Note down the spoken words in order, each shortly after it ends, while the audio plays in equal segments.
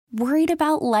Worried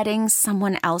about letting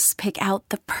someone else pick out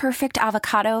the perfect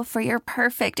avocado for your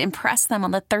perfect impress them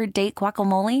on the third date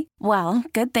guacamole? Well,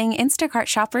 good thing Instacart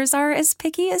shoppers are as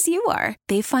picky as you are.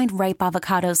 They find ripe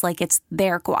avocados like it's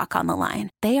their guac on the line.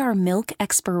 They are milk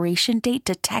expiration date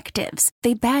detectives.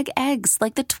 They bag eggs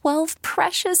like the 12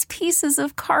 precious pieces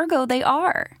of cargo they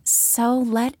are. So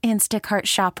let Instacart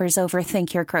shoppers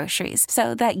overthink your groceries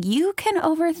so that you can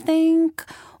overthink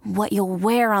what you'll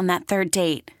wear on that third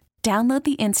date. Download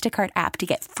the Instacart app to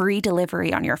get free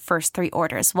delivery on your first 3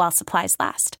 orders while supplies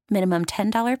last. Minimum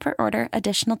 $10 per order.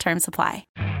 Additional terms apply.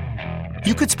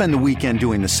 You could spend the weekend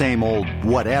doing the same old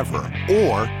whatever,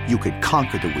 or you could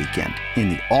conquer the weekend in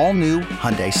the all-new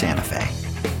Hyundai Santa Fe.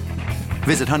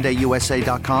 Visit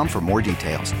HyundaiUSA.com for more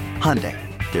details. Hyundai,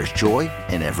 there's joy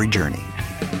in every journey.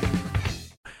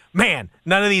 Man,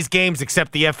 none of these games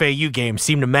except the FAU game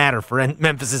seem to matter for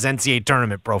Memphis's NCAA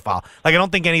tournament profile. Like, I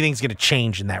don't think anything's going to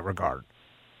change in that regard.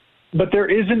 But there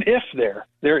is an if there.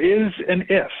 There is an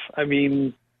if. I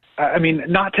mean,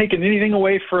 not taking anything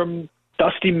away from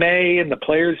Dusty May and the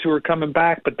players who are coming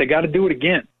back, but they got to do it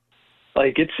again.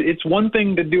 Like, it's one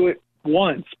thing to do it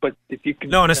once, but if you can...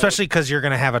 No, and especially because you're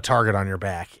going to have a target on your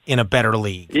back in a better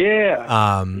league.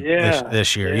 Yeah.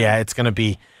 This year. Yeah, it's going to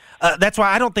be... that's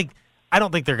why I don't think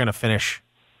they're going to finish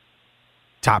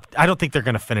top. I don't think they're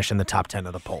going to finish in the top 10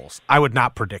 of the polls. I would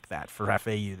not predict that for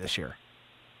FAU this year.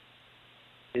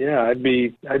 Yeah, I'd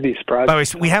be surprised. By the way,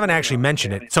 so we haven't actually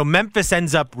mentioned it. So Memphis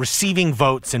ends up receiving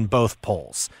votes in both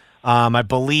polls. I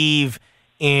believe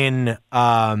in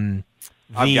I've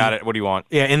got it. What do you want?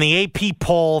 Yeah, in the AP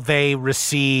poll, they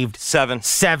received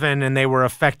seven, and they were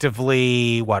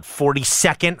effectively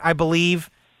 42nd, I believe.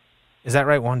 Is that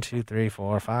right? 1, 2, 3,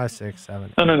 4, 5, 6,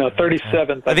 7. No,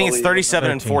 37th. I think it's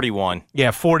 37 and 41. Yeah,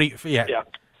 40. Yeah.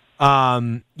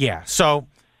 Yeah. So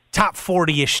top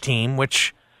 40-ish team,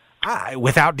 which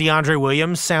without DeAndre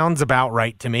Williams sounds about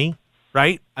right to me.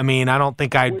 Right? I mean, I don't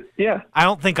think I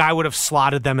would have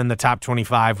slotted them in the top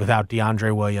 25 without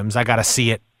DeAndre Williams. I got to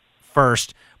see it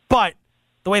first. But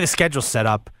the way the schedule's set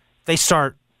up, I think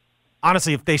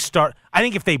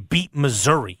if they beat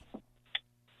Missouri,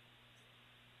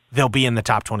 they'll be in the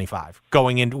top 25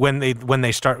 going in when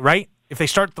they start, right? If they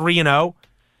start 3-0,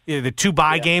 the 2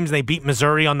 bye games, and they beat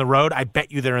Missouri on the road, I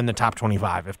bet you they're in the top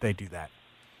 25 if they do that.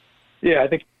 Yeah, I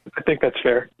think that's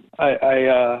fair.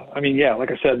 I mean,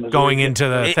 like I said, Missouri, going into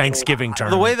the Thanksgiving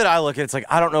tournament. The way that I look at it, it's like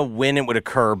I don't know when it would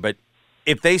occur, but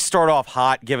if they start off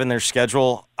hot, given their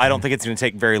schedule, I don't think it's going to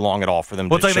take very long at all for them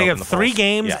to show up in the polls. Well, they have 3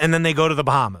 games, and then they go to the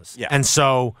Bahamas. Yeah. And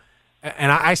so...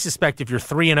 And I suspect if you're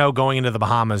 3-0 going into the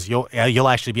Bahamas, you'll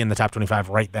actually be in the top 25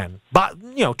 right then. But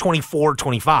 24,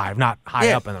 25, not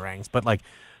high up in the ranks, but like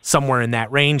somewhere in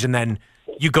that range. And then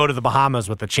you go to the Bahamas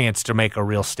with a chance to make a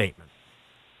real statement.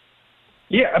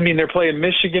 Yeah, I mean, they're playing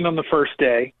Michigan on the first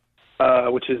day,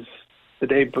 which is the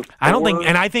day before.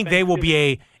 I think they will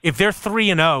be if they're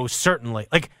 3-0, certainly.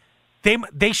 Like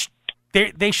they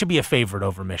should be a favorite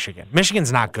over Michigan.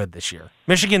 Michigan's not good this year.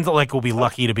 Michigan's will be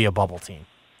lucky to be a bubble team.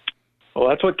 Well,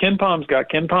 that's what Ken Palm's got.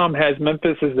 Ken Palm has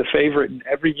Memphis as the favorite in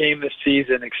every game this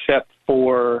season except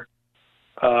for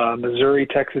Missouri,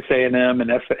 Texas A&M, and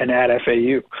at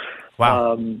FAU.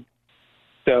 Wow.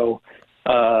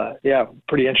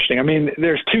 Pretty interesting. I mean,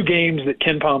 there's 2 games that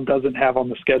Ken Palm doesn't have on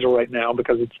the schedule right now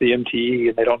because it's the MTE,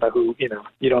 and they don't know who.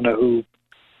 You don't know who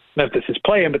Memphis is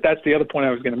playing. But that's the other point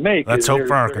I was going to make. Let's hope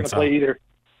for Arkansas. They're either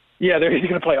going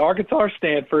to play Arkansas or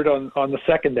Stanford on the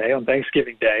second day, on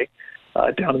Thanksgiving Day.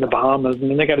 Down in the Bahamas, and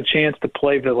then they got a chance to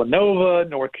play Villanova,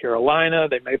 North Carolina.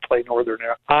 They may play Northern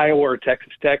Iowa or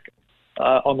Texas Tech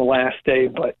on the last day,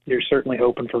 but you're certainly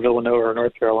hoping for Villanova or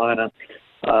North Carolina.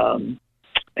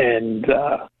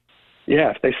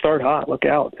 If they start hot, look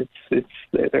out.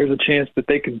 There's a chance that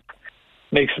they could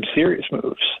make some serious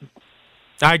moves.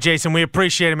 All right, Jason, we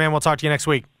appreciate it, man. We'll talk to you next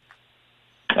week.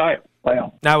 All right. Bye.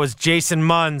 That was Jason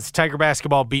Munz, Tiger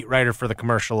basketball beat writer for the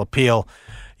Commercial Appeal.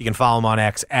 You can follow him on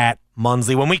X at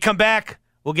Munsley. When we come back,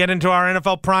 we'll get into our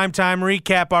NFL Primetime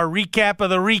recap, our recap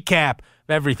of the recap of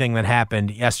everything that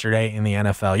happened yesterday in the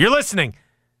NFL. You're listening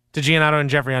to Giannato and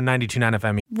Jeffrey on 92.9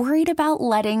 FM. Worried about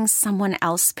letting someone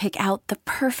else pick out the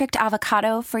perfect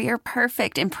avocado for your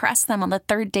perfect impress them on the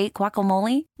third date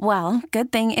guacamole? Well,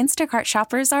 good thing Instacart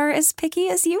shoppers are as picky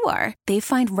as you are. They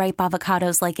find ripe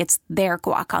avocados like it's their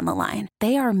guac on the line.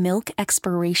 They are milk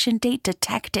expiration date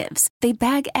detectives. They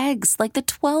bag eggs like the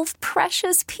 12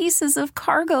 precious pieces of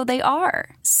cargo they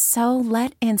are. So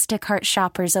let Instacart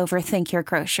shoppers overthink your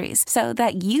groceries so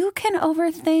that you can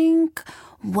overthink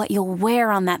what you'll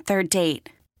wear on that third date.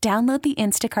 Download the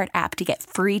Instacart app to get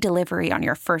free delivery on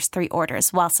your first 3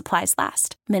 orders while supplies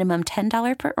last. Minimum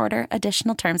 $10 per order.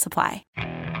 Additional terms apply.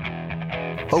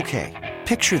 Okay,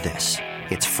 picture this.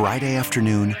 It's Friday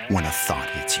afternoon when a thought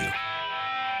hits you.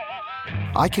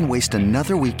 I can waste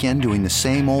another weekend doing the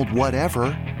same old whatever,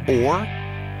 or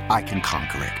I can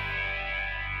conquer it.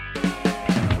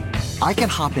 I can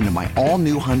hop into my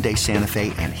all-new Hyundai Santa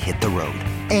Fe and hit the road.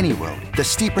 Any road. The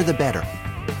steeper, the better.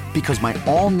 Because my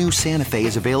all-new Santa Fe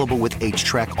is available with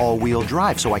H-Track all-wheel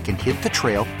drive, so I can hit the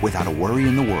trail without a worry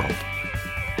in the world.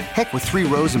 Heck, with 3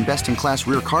 rows and best-in-class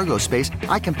rear cargo space,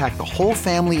 I can pack the whole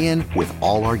family in with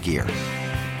all our gear.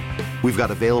 We've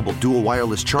got available dual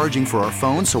wireless charging for our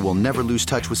phones, so we'll never lose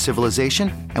touch with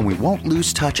civilization, and we won't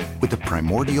lose touch with the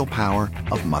primordial power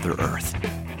of Mother Earth.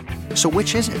 So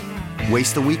which is it?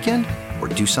 Waste the weekend or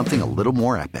do something a little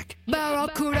more epic?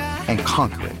 And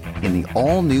conquer it in the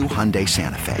all-new Hyundai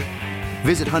Santa Fe.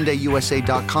 Visit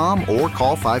HyundaiUSA.com or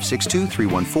call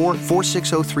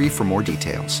 562-314-4603 for more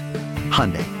details.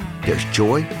 Hyundai, there's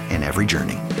joy in every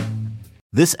journey.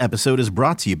 This episode is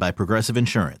brought to you by Progressive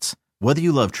Insurance. Whether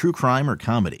you love true crime or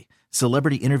comedy,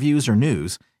 celebrity interviews or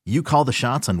news, you call the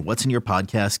shots on what's in your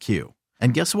podcast queue.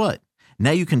 And guess what?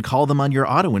 Now you can call them on your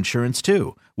auto insurance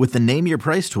too with the Name Your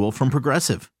Price tool from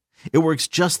Progressive. It works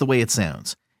just the way it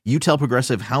sounds. You tell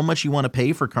Progressive how much you want to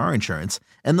pay for car insurance,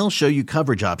 and they'll show you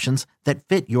coverage options that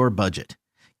fit your budget.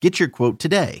 Get your quote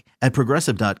today at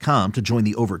Progressive.com to join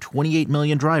the over 28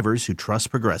 million drivers who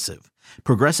trust Progressive.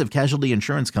 Progressive Casualty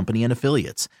Insurance Company and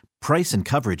Affiliates. Price and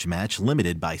coverage match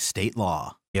limited by state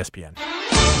law. ESPN.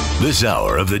 This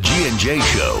hour of the G&J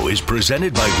Show is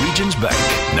presented by Regions Bank.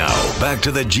 Now, back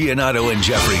to the Giannotto and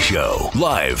Jeffrey Show,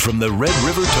 live from the Red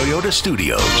River Toyota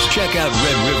Studios. Check out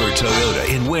Red River Toyota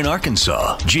in Wynn,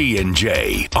 Arkansas.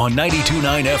 G&J on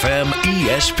 92.9 FM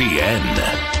ESPN.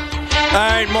 All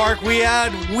right, Mark, we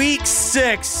had week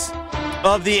 6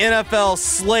 of the NFL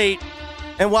slate,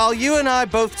 and while you and I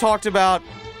both talked about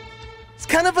it's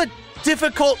kind of a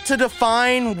difficult to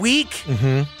define week,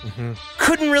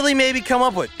 couldn't really maybe come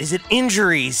up with. Is it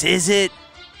injuries? Is it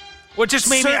just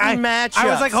maybe matchups? I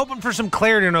was like hoping for some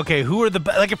clarity on, okay, who are the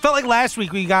like it felt like last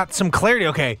week we got some clarity.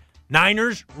 Okay,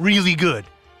 Niners really good.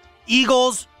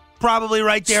 Eagles probably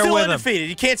right there still with undefeated.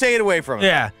 You can't take it away from them.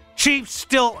 Yeah. Chiefs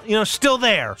still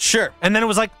there. Sure. And then it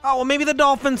was like, oh, well, maybe the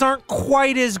Dolphins aren't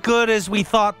quite as good as we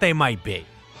thought they might be.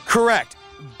 Correct.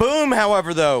 Boom,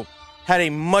 however, though, had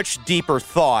a much deeper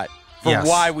thought for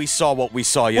why we saw what we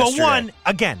saw yesterday. Well, one,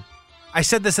 again, I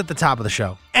said this at the top of the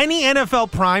show. Any NFL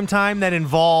primetime that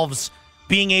involves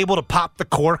being able to pop the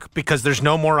cork because there's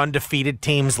no more undefeated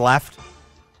teams left,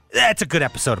 that's a good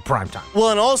episode of primetime. Well,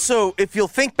 and also, if you'll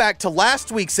think back to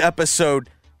last week's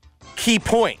episode, key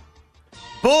point.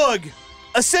 Boog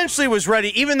essentially was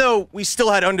ready, even though we still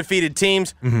had undefeated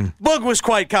teams. Boog was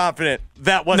quite confident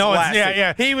that wasn't last week.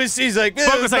 Yeah. He's like,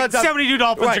 Boog was like, 72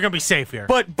 Dolphins are going to be safe here.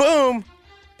 But Boom,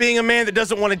 being a man that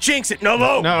doesn't want to jinx it, no.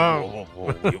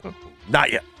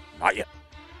 Not yet.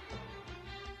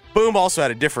 Boom also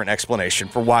had a different explanation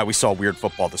for why we saw weird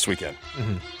football this weekend.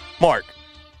 Mark,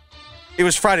 it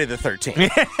was Friday the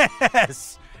 13th.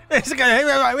 Yes.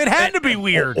 It had to be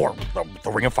weird. Or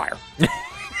the Ring of Fire.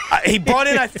 He brought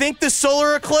in, I think, the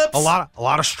solar eclipse. A lot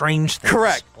of strange things.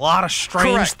 Correct. A lot of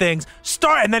strange things.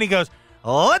 And then he goes,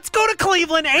 let's go to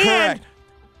Cleveland. And correct.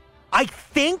 I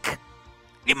think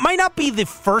it might not be the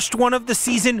first one of the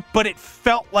season, but it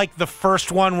felt like the first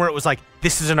one where it was like,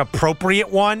 this is an appropriate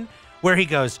one, where he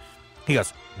goes,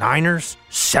 Niners,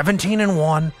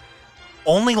 17-1,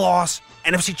 only loss,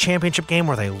 NFC Championship game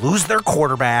where they lose their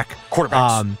quarterbacks.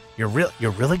 You're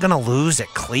really going to lose at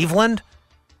Cleveland?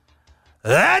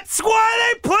 That's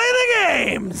why they play the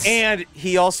games. And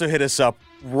he also hit us up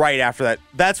right after that.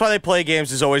 That's why they play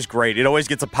games is always great. It always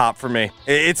gets a pop for me.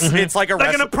 It's like a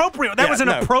an appropriate. That was an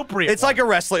appropriate. It's like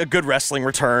a good wrestling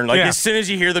return. Like as soon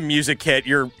as you hear the music hit,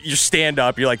 you stand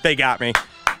up. You're like, they got me.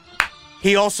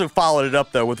 He also followed it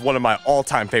up though with one of my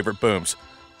all-time favorite booms.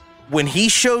 When he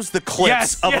shows the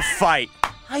clips of a fight.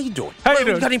 How you doing? How you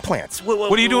doing? You got any plans?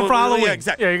 What are you doing for Halloween? Yeah,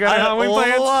 exactly. Yeah, you got Halloween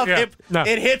plans?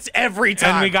 It hits every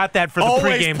time. And we got that for the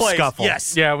pregame scuffle.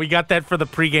 Yes. Yeah, we got that for the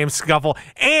pregame scuffle.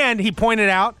 And he pointed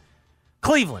out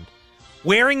Cleveland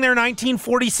wearing their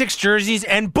 1946 jerseys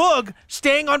and Boog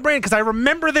staying on brand because I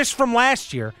remember this from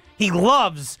last year. He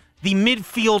loves the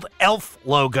midfield elf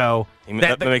logo.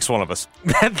 That makes one of us.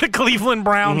 That the Cleveland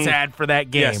Browns had for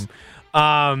that game. Yes.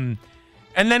 And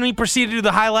then we proceeded to do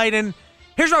the highlight. And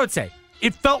here's what I would say.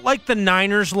 It felt like the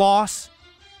Niners' loss.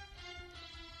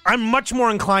 I'm much more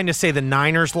inclined to say the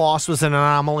Niners' loss was an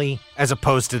anomaly as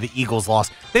opposed to the Eagles' loss.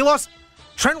 They lost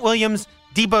Trent Williams,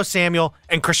 Deebo Samuel,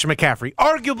 and Christian McCaffrey.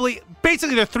 Arguably,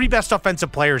 basically their 3 best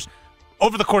offensive players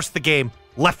over the course of the game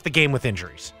left the game with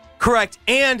injuries. Correct.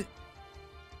 And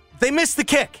they missed the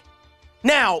kick.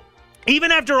 Now,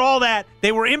 even after all that,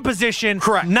 they were in position.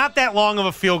 Correct. Not that long of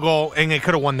a field goal, and they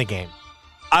could have won the game.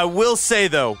 I will say,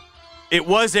 though, it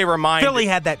was a reminder. Philly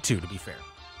had that, too, to be fair.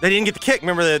 They didn't get the kick.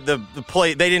 Remember the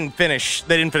play? They didn't finish.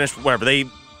 Whatever.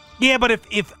 Yeah, but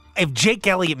if Jake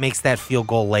Elliott makes that field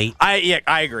goal late, I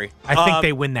agree. I think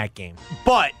they win that game.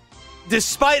 But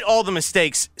despite all the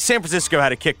mistakes, San Francisco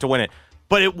had a kick to win it.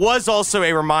 But it was also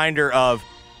a reminder of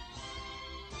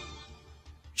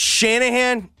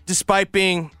Shanahan, despite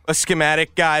being a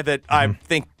schematic guy that I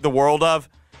think the world of,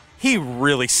 he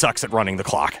really sucks at running the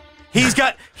clock. He's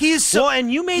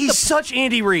such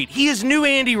Andy Reid. He is new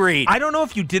Andy Reid. I don't know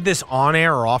if you did this on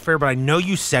air or off air, but I know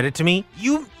you said it to me.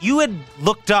 You had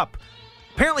looked up.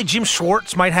 Apparently Jim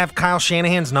Schwartz might have Kyle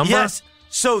Shanahan's number. Yes.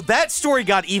 So that story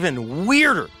got even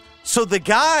weirder. So the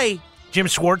guy, Jim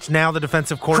Schwartz, now the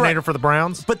defensive coordinator correct, for the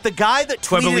Browns. But the guy that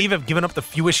tweeted, who I believe have given up the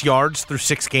fewest yards through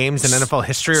 6 games in NFL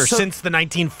history, or since the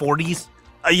 1940s.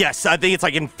 Yes, I think it's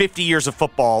like in 50 years of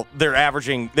football,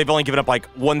 they've only given up like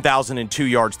 1,002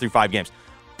 yards through 5 games.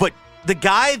 But the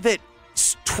guy that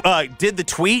did the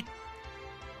tweet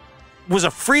was a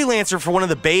freelancer for one of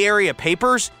the Bay Area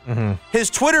papers. Mm-hmm.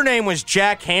 His Twitter name was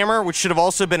Jack Hammer, which should have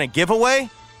also been a giveaway.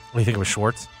 What do you think it was,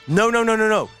 Schwartz?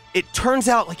 No. It turns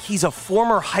out like he's a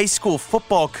former high school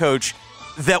football coach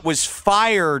that was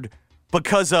fired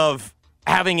because of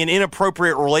having an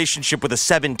inappropriate relationship with a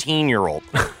 17-year-old.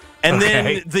 And then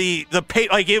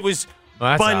it was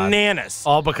bananas. Odd.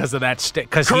 All because of that stick.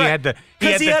 Because he had the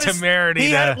temerity.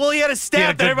 He had a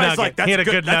stat that everybody's like, that's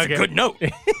a good note.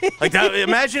 Like that,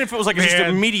 imagine if it was like just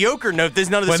a mediocre note.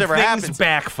 None of this ever happens. When things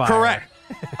backfire.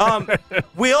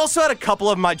 Correct. We also had a couple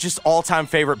of my just all-time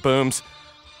favorite booms.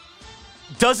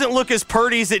 Doesn't look as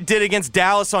purty as it did against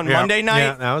Dallas on Monday night.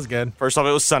 Yeah, that was good. First off,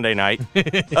 it was Sunday night.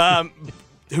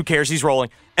 Who cares? He's rolling.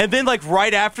 And then like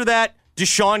right after that,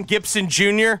 Deshaun Gibson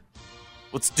Jr.,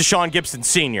 it's Deshaun Gibson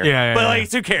Sr.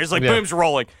 But who cares? Like, boom's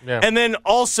rolling. Yeah. And then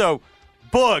also,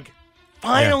 Boog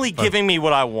finally giving me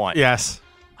what I want. Yes.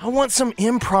 I want some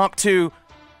impromptu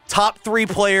top 3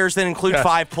 players that include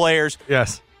 5 players.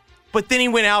 Yes. But then he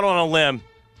went out on a limb.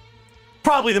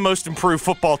 Probably the most improved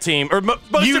football team, or most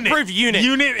improved unit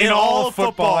in all of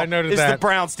football. I noticed that. Is the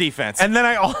Browns defense. And then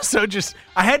I also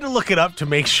I had to look it up to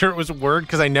make sure it was a word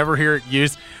because I never hear it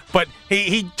used. But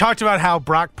he talked about how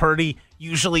Brock Purdy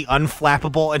usually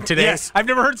unflappable, and today I've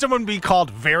never heard someone be called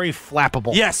very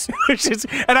flappable. Yes.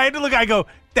 And I had to look, I go,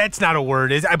 that's not a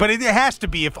word, but it has to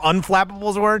be if unflappable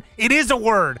is a word. It is a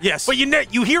word. Yes. But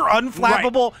you hear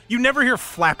unflappable, you never hear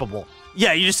flappable.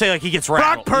 Yeah, you just say like he gets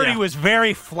rattled. Brock Purdy was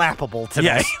very flappable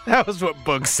today. Yes. That was what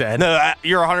Boog said. No,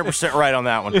 you're 100% right on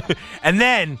that one. And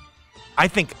then I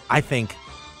think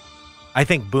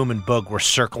Boom and Boog were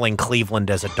circling Cleveland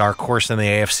as a dark horse in the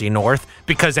AFC North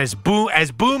because as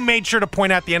Boom made sure to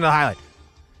point out at the end of the highlight,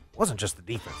 it wasn't just the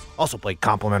defense. Also played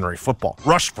complimentary football.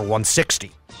 Rushed for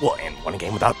 160. Well, and won a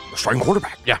game without a starting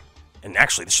quarterback. Yeah. And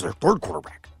actually, this is their 3rd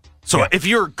quarterback. So if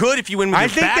you're good, if you win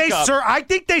with your backup. I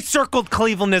think they circled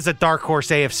Cleveland as a dark horse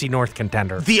AFC North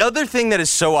contender. The other thing that is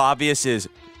so obvious is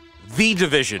the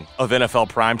division of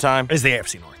NFL primetime is the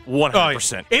AFC North.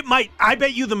 100%. It might. I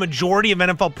bet you the majority of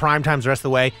NFL primetimes the rest of the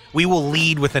way, we will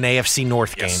lead with an AFC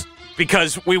North game.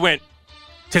 Because we went.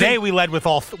 Today we led with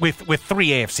 3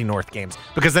 AFC North games.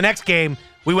 Because the next game,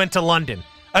 we went to London.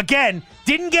 Again,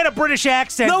 didn't get a British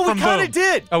accent. No, from we kind of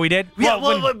did. Oh, we did? Yeah,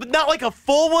 but not like a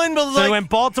full one. But so we went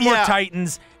Baltimore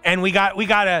Titans, and we got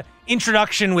a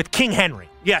introduction with King Henry.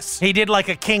 Yes, he did like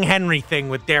a King Henry thing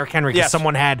with Derrick Henry because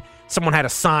someone had a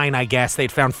sign. I guess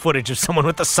they'd found footage of someone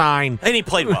with a sign, and he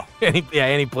played well. and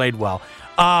he played well.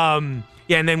 And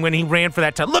then when he ran for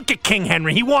that time, look at King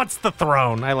Henry. He wants the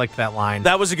throne. I liked that line.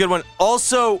 That was a good one.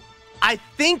 Also, I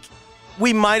think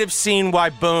we might have seen why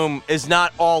Boom is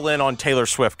not all in on Taylor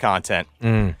Swift content.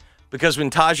 Because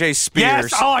when Tajay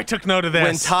Spears... Yes! Oh, I took note of this.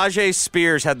 When Tajay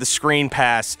Spears had the screen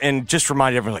pass and just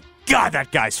reminded everyone, like, God,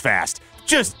 that guy's fast.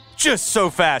 Just so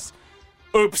fast.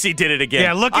 Oops, he did it again.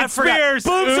 Yeah, look at Spears.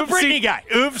 Boom's a Britney guy.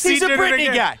 Oops, he's a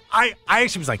Britney guy. I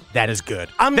actually was like, that is good.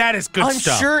 That is good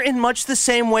stuff. I'm sure in much the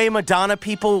same way Madonna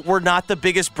people were not the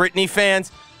biggest Britney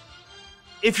fans.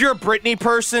 If you're a Britney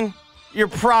person... You're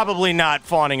probably not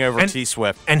fawning over T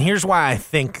Swift. And here's why I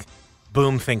think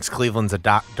Boom thinks Cleveland's a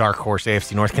dark horse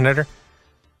AFC North contender.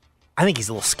 I think he's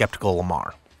a little skeptical of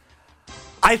Lamar.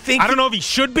 I don't know if he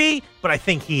should be, but I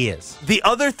think he is. The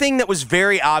other thing that was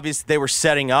very obvious that they were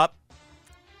setting up,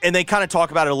 and they kind of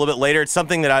talk about it a little bit later, it's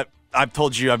something that I've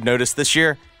told you I've noticed this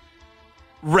year.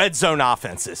 red zone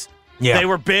offenses. Yeah. They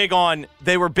were big on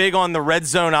the red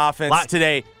zone offense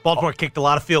today. Baltimore kicked a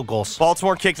lot of field goals.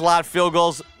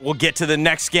 We'll get to the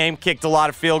next game, kicked a lot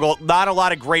of field goals. Not a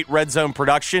lot of great red zone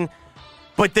production.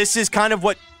 But this is kind of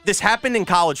what this happened in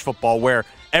college football where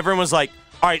everyone was like,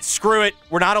 all right, screw it.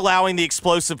 We're not allowing the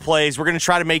explosive plays. We're going to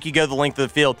try to make you go the length of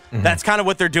the field. Mm-hmm. That's kind of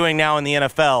what they're doing now in the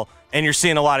NFL, and you're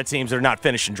seeing a lot of teams that are not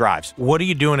finishing drives. What are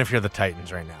you doing if you're the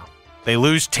Titans right now? They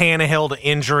lose Tannehill to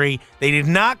injury. They did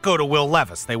not go to Will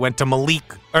Levis. They went to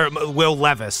Will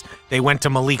Levis. They went to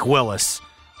Malik Willis.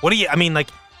 What do you? I mean, like,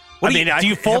 do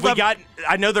you fold up?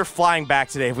 I know they're flying back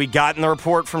today. Have we gotten the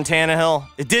report from Tannehill?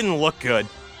 It didn't look good.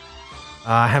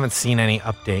 I haven't seen any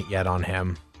update yet on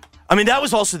him. I mean, that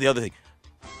was also the other thing.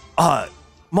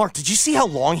 Mark, did you see how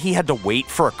long he had to wait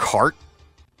for a cart?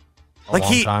 A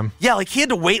long time? Yeah, like he had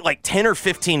to wait like 10 or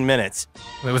 15 minutes.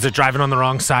 Was it driving on the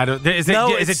wrong side? Is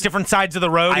it different sides of the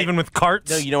road even with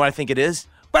carts? No, you know what I think it is?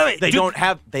 By the way, they don't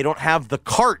have the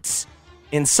carts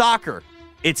in soccer.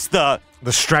 It's the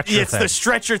stretcher thing. It's the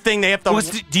stretcher thing. They have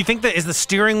to. Do you think that is the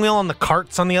steering wheel on the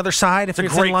carts on the other side? It's a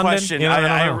great question.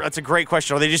 That's a great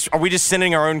question. Are we just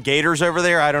sending our own gators over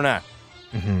there? I don't know.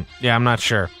 Mm-hmm. Yeah, I'm not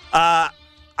sure.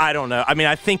 I don't know. I mean,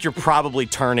 I think you're probably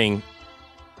turning.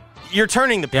 You're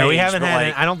turning the page. Yeah, we haven't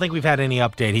had. I don't think we've had any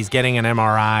update. He's getting an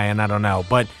MRI, and I don't know.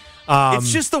 But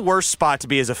it's just the worst spot to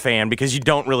be as a fan because you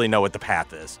don't really know what the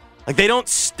path is. Like they don't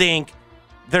stink.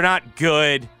 They're not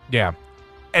good. Yeah,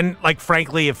 and like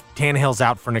frankly, if Tannehill's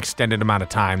out for an extended amount of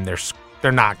time,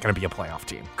 they're not going to be a playoff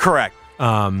team. Correct.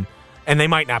 And they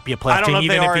might not be a playoff team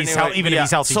even if he's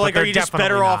healthy. So like, are you just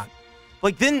better off? Not.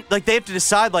 Like then, like they have to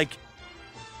decide. Like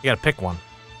you got to pick one.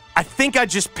 I think I'd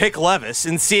just pick Levis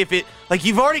and see if it. Like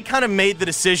you've already kind of made the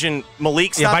decision.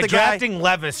 Malik's not the guy. By drafting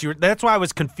Levis, that's why I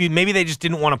was confused. Maybe they just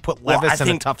didn't want to put Levis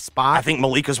in a tough spot. I think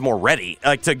Malik was more ready,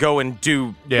 like to go and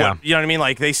do. Yeah. You know what I mean?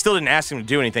 Like they still didn't ask him to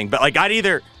do anything, but like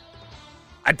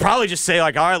I'd probably just say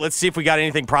like, all right, let's see if we got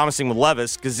anything promising with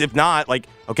Levis. Because if not, like,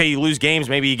 okay, you lose games,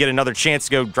 maybe you get another chance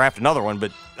to go draft another one,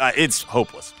 but it's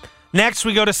hopeless. Next,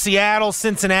 we go to Seattle,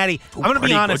 Cincinnati. I'm going to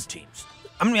be honest. Teams.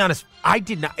 I'm going to be honest. I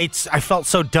did not. I felt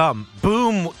so dumb.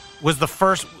 Boom was the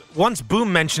first. Once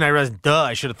Boom mentioned, I realized,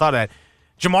 I should have thought of that.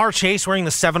 Jamar Chase wearing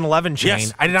the 7-Eleven chain.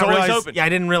 Yes, I did not realize. Open. Yeah, I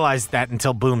didn't realize that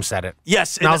until Boom said it.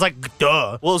 Yes, and I was like,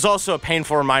 duh. Well, it was also a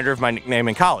painful reminder of my nickname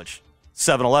in college.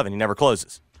 7-Eleven. He never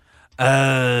closes.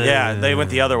 Yeah, they went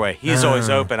the other way. He's always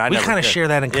open. We kind of share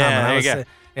that in common. Yeah, there you go.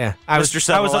 Yeah, Mr.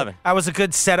 7-Eleven. I was a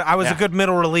good setter. I was a good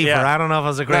middle reliever. Yeah. I don't know if I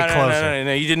was a great closer.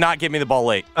 No, you did not get me the ball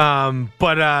late.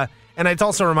 And it's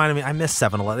also reminded me, I miss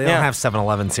 7-Eleven. They don't have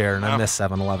 7-Elevens here, and I miss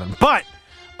 7-Eleven. But,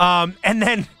 and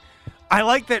then I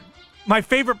like that my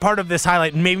favorite part of this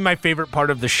highlight, and maybe my favorite part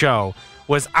of the show,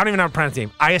 was, I don't even know how to pronounce his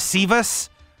name, Iacevas,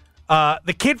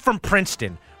 the kid from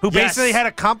Princeton, who basically had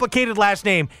a complicated last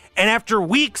name, and after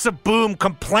weeks of Boom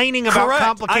complaining about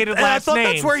complicated last names. I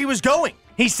thought that's where he was going.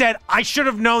 He said, I should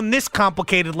have known this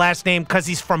complicated last name because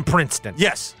he's from Princeton.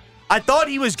 Yes. I thought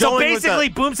he was going So basically,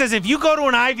 Boom says if you go to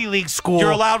an Ivy League school,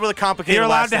 you're allowed with a complicated You're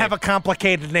allowed last to name. have a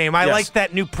complicated name. I like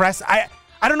that new I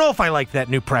don't know if I like that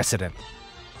new precedent.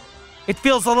 It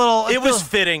feels a little... It was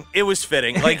fitting. It was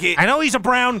fitting. Like I know he's a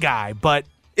brown guy, but...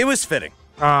 It was fitting.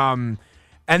 And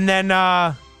then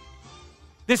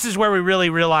this is where we really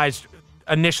realized...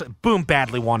 Initially, Boom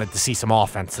badly wanted to see some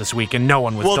offense this week, and no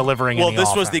one was delivering any offense. Well,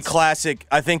 this was the classic.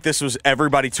 I think this was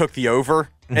everybody took the over,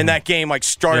 and that game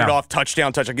started off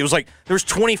touchdown. It was like there was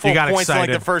 24 points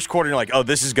in the first quarter. And you're like, oh,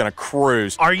 this is going to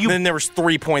cruise. And then there was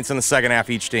 3 points in the second half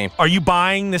each team. Are you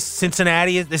buying this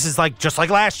Cincinnati? This is like just like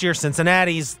last year.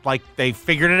 Cincinnati's like they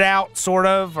figured it out, sort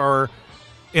of, or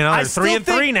they're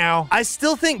 3-3 now. I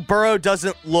still think Burrow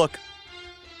doesn't look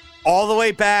all the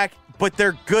way back, but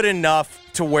they're good enough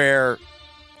to where.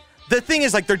 The thing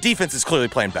is, like, their defense is clearly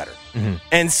playing better. Mm-hmm.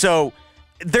 And so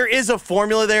there is a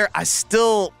formula there. I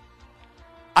still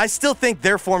think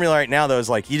their formula right now, though, is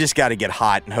like, you just got to get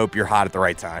hot and hope you're hot at the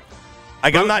right time.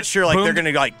 Like, I'm not sure, like, they're going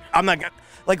to, like,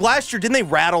 like, last year, didn't they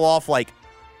rattle off, like,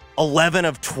 11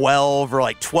 of 12 or,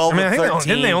 like, 12 of 13?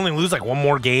 Didn't they only lose, like, one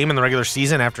more game in the regular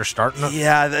season after starting?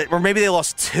 Yeah, or maybe they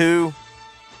lost 2.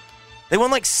 They won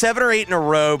like 7 or 8 in a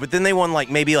row, but then they won like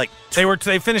maybe like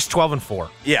they finished 12-4.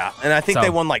 Yeah, and I think they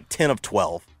won like 10 of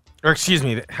 12. Or excuse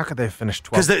me, how could they have finished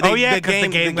 12? Because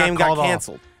the game got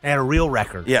canceled. They had a real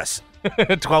record. Yes,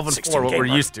 12-4, what we're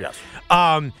used to. Yes.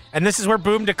 And this is where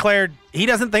Boom declared he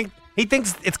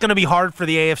thinks it's going to be hard for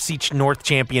the AFC North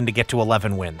champion to get to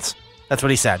 11 wins. That's what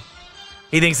he said.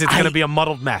 He thinks it's going to be a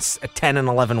muddled mess at 10 and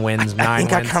 11 wins, 9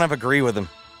 wins. I kind of agree with him.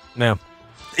 No.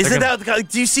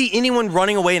 Do you see anyone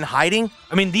running away and hiding?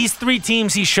 I mean, these 3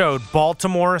 teams he showed,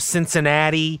 Baltimore,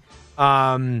 Cincinnati,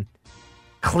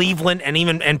 Cleveland,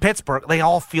 and Pittsburgh, they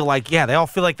all feel like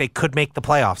they could make the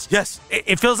playoffs. Yes.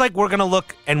 It feels like we're going to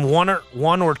look, and one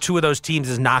or two of those teams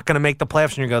is not going to make the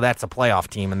playoffs, and you go, that's a playoff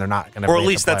team, and they're not going to. Or at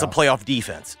least that's a playoff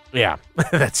defense. Yeah,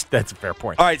 that's a fair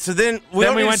point. All right, so then we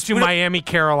went to Miami,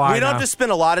 Carolina. We don't have to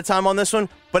spend a lot of time on this one,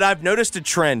 but I've noticed a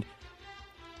trend.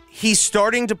 He's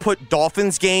starting to put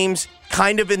Dolphins games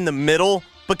kind of in the middle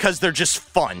because they're just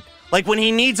fun. Like when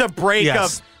he needs a break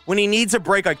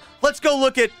like, let's go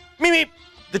look at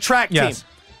the track team.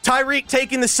 Tyreek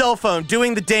taking the cell phone,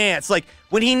 doing the dance. Like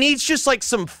when he needs just like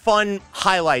some fun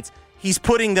highlights, he's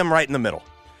putting them right in the middle.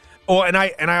 Oh, and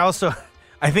I also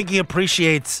think he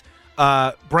appreciates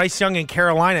Bryce Young in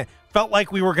Carolina. Felt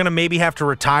like we were going to maybe have to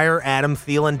retire Adam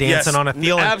Thielen dancing on a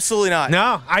Thielen. Absolutely not.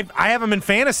 No, I have him in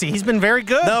fantasy. He's been very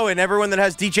good. No, and everyone that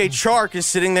has DJ Chark is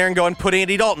sitting there and going, put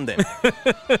Andy Dalton in.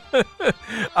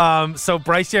 So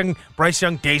Bryce Young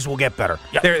days will get better.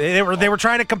 Yep. They were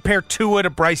trying to compare Tua to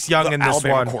Bryce Young in this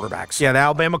Alabama one. Quarterbacks. Yeah, the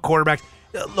Alabama quarterbacks.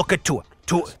 Look at Tua.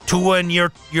 Tua in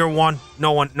year one.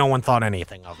 No one thought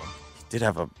anything of him. Did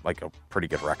have a pretty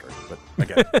good record, but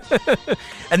again.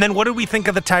 And then what did we think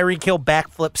of the Tyreek Hill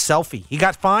backflip selfie? He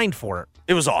got fined for it.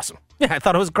 It was awesome. Yeah, I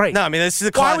thought it was great. No, I mean, this is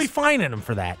a Why are we fining him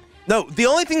for that? No, the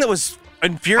only thing that was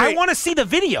infuriating. I want to see the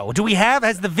video.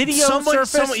 Has the video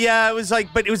surfaced? Yeah, it was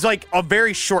like a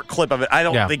very short clip of it. I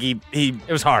don't think he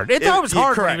it was hard. It was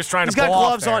hard when he was trying to pull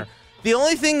off. He's got gloves on. The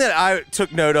only thing that I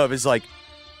took note of is like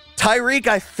Tyreek,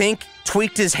 I think,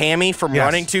 tweaked his hammy from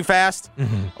running too fast.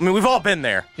 Mm-hmm. I mean, we've all been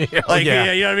there. You know what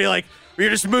I mean? Like, you're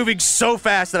just moving so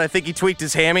fast that I think he tweaked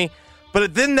his hammy.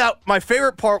 But then my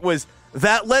favorite part was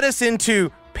that led us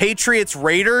into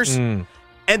Patriots-Raiders.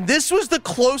 And this was the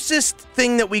closest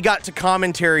thing that we got to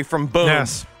commentary from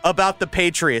Boog about the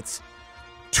Patriots.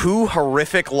 2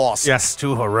 horrific losses. Yes,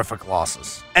 2 horrific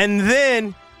losses. And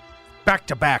then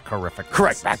back-to-back horrific losses.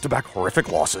 Correct, back-to-back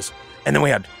horrific losses. And then we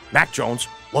had Mac Jones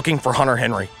looking for Hunter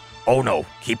Henry. Oh, no.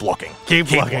 Keep looking.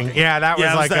 Keep looking. Yeah, that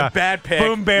was like a bad pick.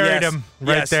 Boom buried him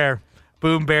right there.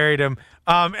 Boom buried him.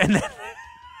 And then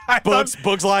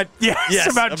Boog's line.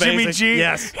 Yes, about amazing. Jimmy G.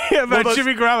 Yes. Yeah, about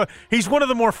Jimmy Garoppolo. He's one of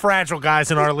the more fragile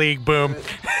guys in our league, Boom.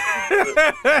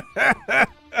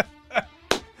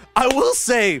 I will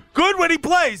say. Good when he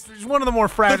plays. He's one of the more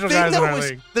fragile guys in our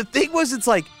league. The thing was, it's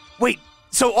like, wait,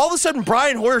 so all of a sudden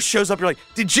Brian Hoyer shows up. You're like,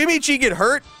 did Jimmy G get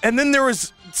hurt? And then there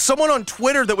was someone on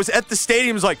Twitter that was at the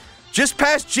stadium was like, just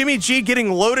past Jimmy G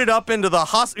getting loaded up into the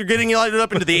hospital, getting loaded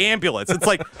up into the ambulance. It's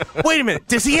like, wait a minute,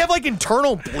 does he have like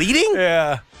internal bleeding?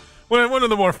 Yeah, one of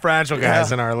the more fragile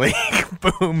guys in our league.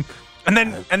 Boom, and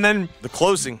then the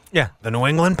closing. Yeah, the New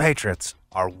England Patriots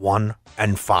are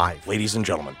 1-5. Ladies and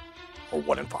gentlemen, are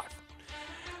 1-5.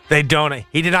 They don't.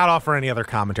 He did not offer any other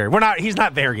commentary. He's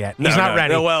not there yet. He's not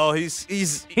ready. No, well,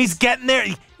 he's getting there.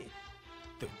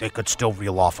 They could still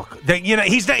reel off.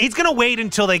 He's going to wait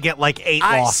until they get like 8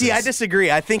 losses. See, I disagree.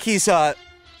 I think he's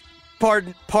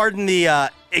pardon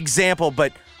the example,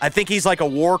 but I think he's like a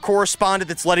war correspondent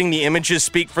that's letting the images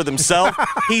speak for themselves.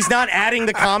 He's not adding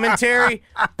the commentary,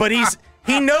 but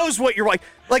he knows what you're like.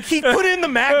 Like he put in the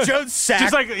Mac Jones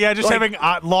sack. Just having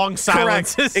long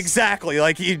silences. Correct. Exactly.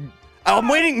 I'm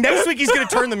waiting. Next week he's going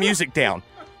to turn the music down.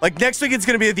 Like next week it's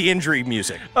going to be the injury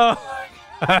music. Oh.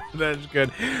 That's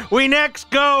good. We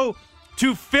next go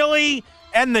to Philly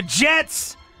and the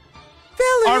Jets.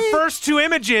 Philly. Our first 2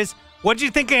 images. What did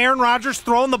you think of Aaron Rodgers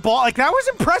throwing the ball? Like, that was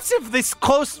impressive this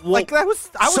close. I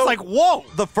was like, whoa.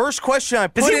 The first question I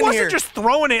put in here. He wasn't just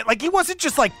throwing it. Like, he wasn't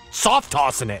just, like, soft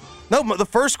tossing it. No, the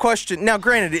first question. Now,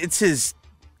 granted, it's his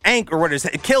ankle, or what is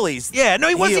it? Achilles. Yeah, no,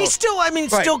 he wasn't. He's still,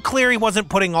 still clear he wasn't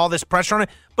putting all this pressure on it.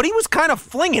 But he was kind of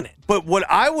flinging it. But what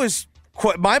I was.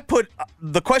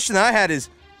 The question that I had is,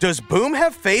 does Boom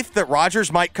have faith that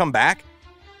Rodgers might come back?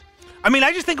 I mean,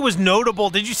 I just think it was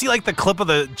notable. Did you see like the clip of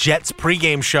the Jets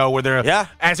pregame show where they're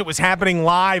as it was happening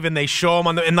live and they show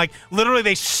him and like literally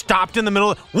they stopped in the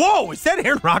middle. Whoa, is that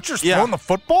Aaron Rodgers throwing the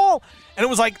football? And it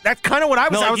was like that's kind of what I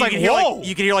was. I was like, whoa!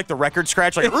 You could hear like the record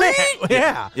scratch, like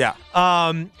yeah.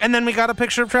 And then we got a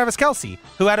picture of Travis Kelce,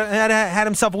 who had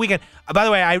himself a weekend. By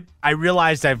the way, I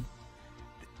realized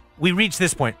we reached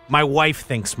this point. My wife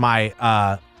thinks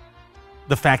the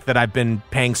fact that I've been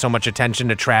paying so much attention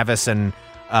to Travis and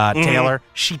Taylor,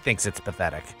 she thinks it's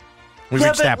pathetic. We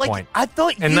reached that point. I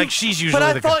thought she's usually.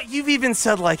 But I thought you've even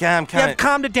said I'm kind of. I've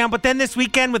calmed it down. But then this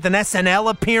weekend with an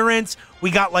SNL appearance, we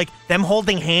got like them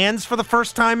holding hands for the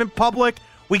first time in public.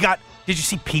 We got. Did you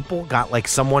see people got like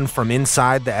someone from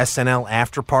inside the SNL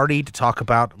after party to talk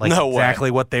about exactly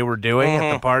what they were doing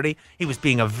at the party? He was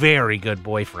being a very good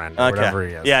boyfriend or whatever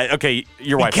he is. Yeah, okay,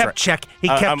 your wife. He kept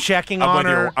checking on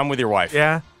her. I'm with your wife.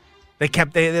 Yeah.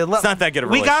 It's not that good of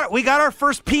a relationship. We got our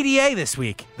first PDA this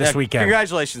weekend.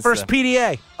 Congratulations. First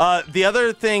PDA. The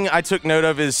other thing I took note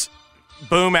of is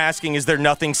Boom asking, is there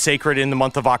nothing sacred in the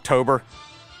month of October?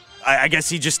 I guess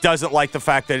he just doesn't like the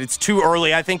fact that it's too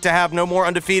early, I think, to have no more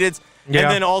undefeateds. Yeah.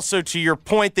 And then also to your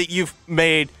point that you've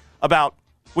made about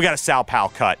we got a Sal Pal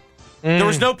cut. There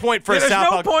was no point for a Sal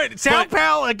Pal. There's no point. Sal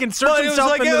Pal can search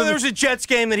himself into there was a Jets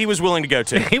game that he was willing to go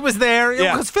to. He was there.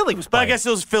 Yeah. Because Philly was playing. But I guess it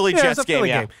was Philly-Jets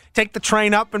game. Take the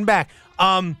train up and back.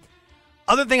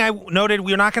 Other thing I noted,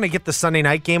 we're not going to get the Sunday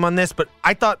night game on this, but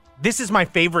I thought this is my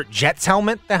favorite Jets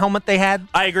helmet, the helmet they had.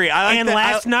 I agree.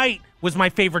 Last night was my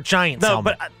favorite Giants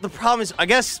helmet. But the problem is, I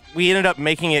guess we ended up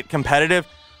making it competitive.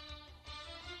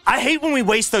 I hate when we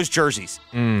waste those jerseys.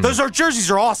 Those jerseys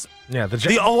are awesome. Yeah,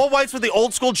 the all whites with the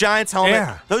old school Giants helmet.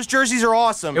 Yeah. Those jerseys are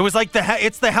awesome. It was like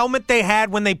it's the helmet they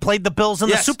had when they played the Bills in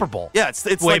the Super Bowl. Yeah, it's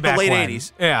like the late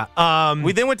 80s. Yeah.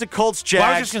 We then went to Colts Jags. Well,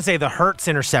 I was just gonna say the Hurts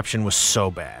interception was so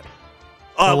bad.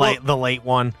 The late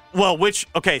one. Well,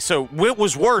 so what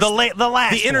was worse? The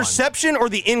last the interception or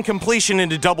the incompletion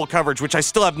into double coverage, which I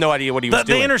still have no idea what he was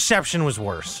doing. The interception was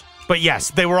worse. But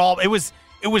yes, they were all. It was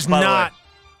not.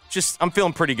 I'm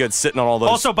feeling pretty good sitting on all those.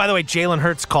 Also, by the way, Jalen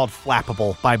Hurts called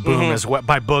flappable by Boog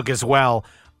as well.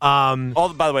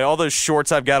 By the way, all those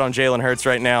shorts I've got on Jalen Hurts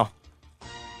right now,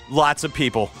 lots of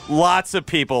people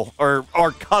are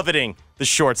coveting the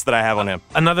shorts that I have on him.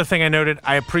 Another thing I noted,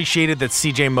 I appreciated that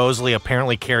C.J. Mosley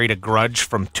apparently carried a grudge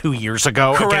from 2 years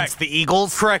ago against the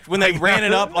Eagles. Correct. When they ran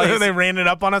it up. They ran it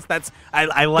up on us.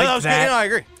 I like that. No, I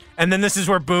agree. And then this is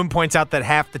where Boom points out that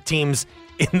half the teams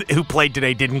who played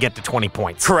today didn't get to 20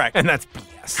 points. Correct. And that's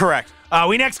BS. Correct.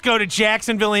 We next go to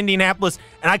Jacksonville, Indianapolis,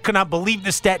 and I could not believe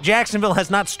the stat. Jacksonville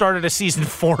has not started a season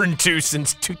 4-2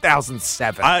 since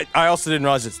 2007. I also didn't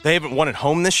realize this. They haven't won at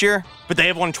home this year, but they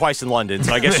have won twice in London,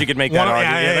 so I guess you could make that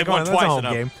argument. Yeah, they've won twice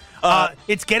in home.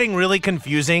 It's getting really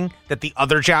confusing that the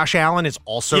other Josh Allen is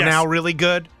also now really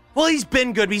good. Well, he's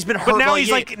been good, but he's been hurt. But now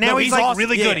he's awesome.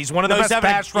 Really good. He's one of the best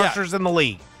pass rushers in the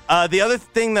league. The other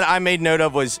thing that I made note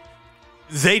of was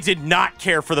they did not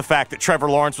care for the fact that Trevor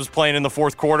Lawrence was playing in the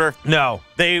fourth quarter. No.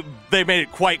 They made it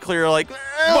quite clear,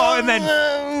 and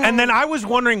then I was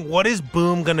wondering, what is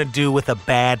Boom going to do with a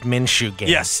bad Minshew game?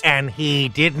 Yes. And he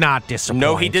did not disappoint.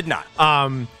 No, he did not.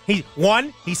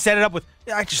 He set it up with,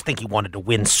 I just think he wanted to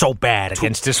win so bad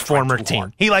against his former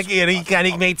team. He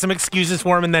made some excuses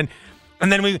for him, and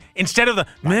then we, instead of the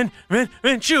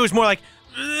Minshew, it was more like,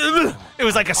 it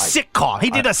was like a sick call. He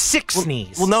did a sick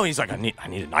sneeze. Well, no, he's like, I need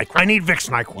a NyQuil. I need Vicks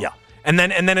NyQuil. Yeah. And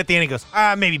then at the end he goes,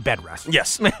 maybe bed rest.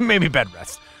 Yes. Maybe bed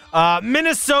rest.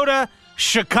 Minnesota,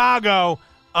 Chicago.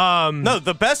 No,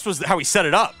 the best was how he set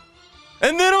it up.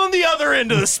 And then on the other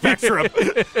end of the spectrum,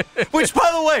 which,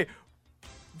 by the way,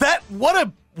 what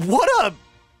a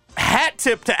hat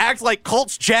tip to act like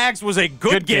Colts-Jags was a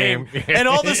good game. And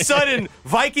all of a sudden,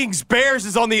 Vikings-Bears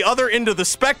is on the other end of the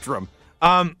spectrum.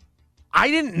 I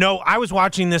didn't know. I was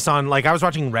watching this on, I was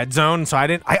watching Red Zone, so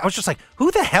I was just like, who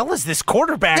the hell is this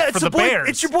quarterback for the Bears?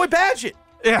 It's your boy Badgett.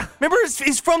 Yeah. Remember,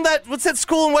 he's from what's that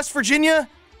school in West Virginia?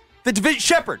 The division,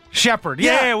 Shepherd.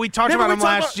 Yeah, we talked about him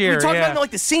last year. We talked about him in,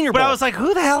 the Senior Bowl. But I was like,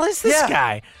 who the hell is this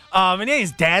guy? And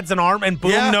his dad's an arm, and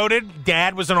Boom noted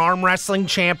Dad was an arm wrestling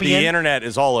champion. The internet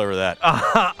is all over that.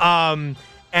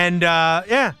 And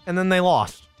then they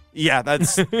lost. Yeah,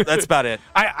 that's about it.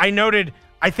 I noted,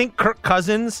 I think Kirk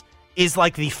Cousins is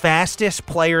like the fastest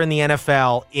player in the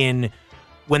NFL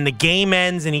when the game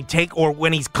ends and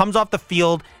when he comes off the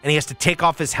field and he has to take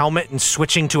off his helmet and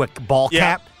switching to a ball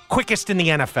cap. Quickest in the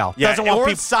NFL. Yeah,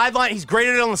 or sideline. He's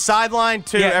graded on the sideline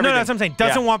too. Yeah, no, that's what I'm saying.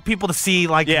 Doesn't want people to see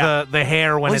the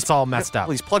hair when it's all messed up.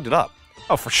 Well, he's plugged it up.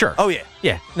 Oh, for sure. Oh yeah,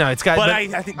 yeah. No, it's got. But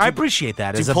I think I appreciate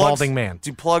that as a balding man.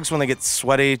 Do plugs when they get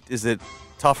sweaty? Is it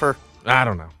tougher? I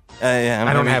don't know.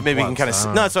 I don't have. Maybe plugs, you can kind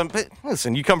of. No, so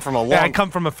listen. You come from a long. Yeah, I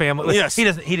come from a family. Yes. He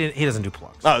doesn't do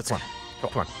plugs. Oh, it's fine.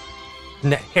 Come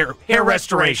on. Hair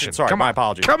restoration. Sorry, my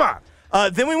apologies. Come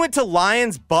on. Then we went to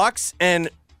Lions Bucks, and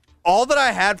all that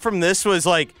I had from this was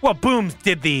Boom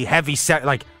did the heavy set.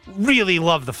 Really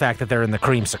love the fact that they're in the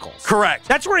creamsicles. Correct.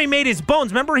 That's where he made his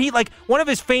bones. Remember, one of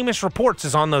his famous reports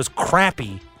is on those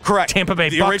crappy. Correct. Tampa Bay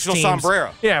the Bucks original teams.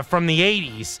 sombrero. Yeah, from the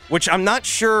 80s. Which I'm not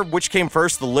sure which came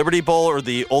first, the Liberty Bowl or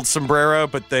the old sombrero,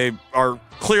 but they are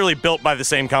clearly built by the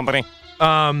same company.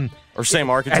 Or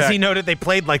same architect. As he noted, they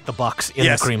played like the Bucks in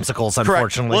the creamsicles, unfortunately.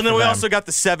 Correct. Well, then we also got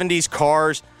the 70s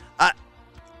cars.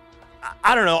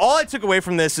 I don't know. All I took away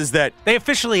from this is that they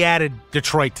officially added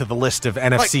Detroit to the list of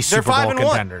NFC Super Bowl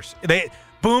contenders.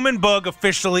 Boom and Boog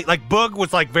officially, Boog was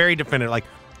very definitive.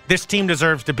 This team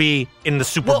deserves to be in the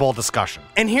Super Bowl discussion.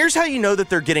 And here's how you know that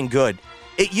they're getting good.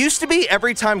 It used to be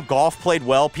every time golf played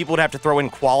well, people would have to throw in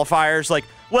qualifiers like,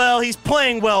 well, he's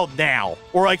playing well now.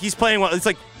 Or like he's playing well. It's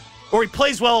like, or he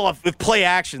plays well with play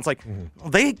action. It's like,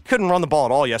 they couldn't run the ball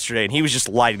at all yesterday, and he was just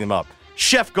lighting them up.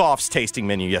 Chef Goff's tasting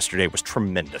menu yesterday was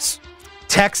tremendous.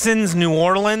 Texans, New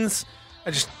Orleans.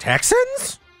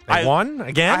 Texans? They won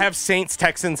again? I have Saints,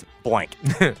 Texans, blank.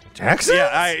 Texans?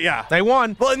 Yeah. They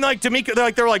won. Well, and like D'Amico,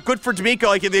 they were like, good for D'Amico.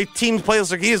 Like, the team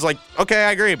plays like he is. Like, okay,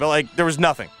 I agree. But, like, there was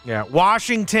nothing. Yeah.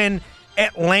 Washington,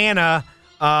 Atlanta,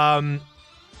 and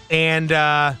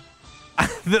the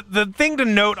thing to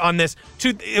note on this,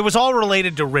 it was all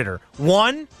related to Ritter.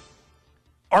 One,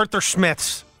 Arthur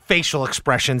Smith's facial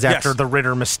expressions after the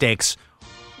Ritter mistakes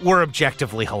were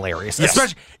objectively hilarious. Yes.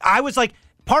 Especially, I was like,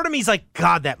 part of me is like,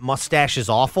 God, that mustache is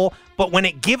awful. But when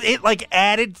it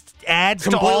adds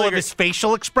to all of his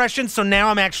facial expressions, so now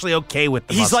I'm actually okay with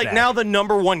the mustache. He's like now the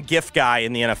number one GIF guy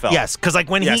in the NFL. Yes, because like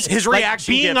when his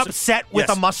reaction, being upset with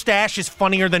a mustache is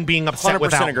funnier than being upset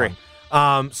without agree.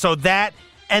 One. So that,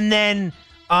 and then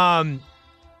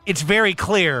it's very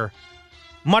clear,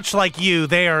 much like you,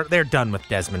 they're done with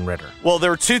Desmond Ritter. Well,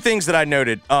 there were two things that I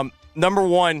noted. Number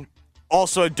one,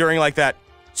 also during like that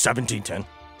 17-10,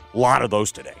 a lot of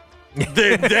those today.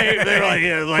 They're like,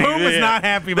 Boog was not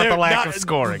happy about the lack of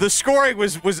scoring. The scoring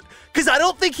was because I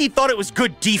don't think he thought it was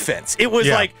good defense. It was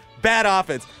like bad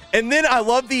offense. And then I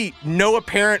love the no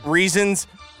apparent reasons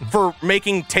for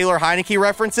making Taylor Heineke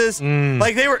references.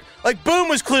 Like they were like Boom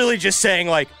was clearly just saying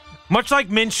like, much like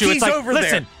Minshew, he's it's like, over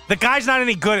listen, the guy's not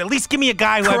any good. At least give me a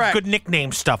guy who I have good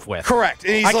nickname stuff with. Correct.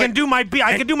 And I can do my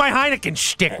Heineken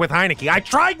shtick with Heineke. I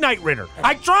tried Knight Ritter.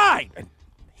 I tried. And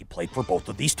he played for both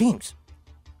of these teams.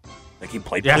 Like he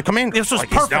played for the Commanders. This was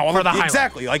perfect for the highlight.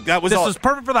 Exactly. Like that was. This was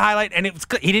perfect for the highlight, and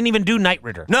he didn't even do Knight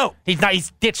Ritter. No,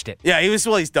 he's ditched it. Yeah, he's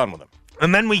done with him.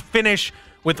 And then we finish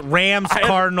with Rams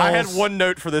Cardinals. I had one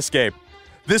note for this game.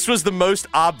 This was the most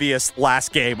obvious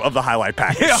last game of the highlight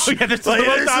package. This is the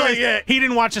most obvious. He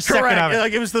didn't watch a second of it.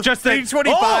 Like it was the just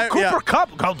 325. Cooper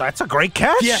Kupp. Oh, that's a great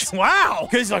catch. Yes. Wow.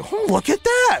 Because he's like, look at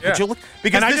that. Yeah. Would you look?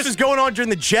 Because this was going on during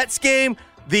the Jets game,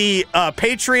 the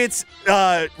Patriots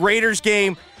Raiders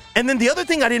game. And then the other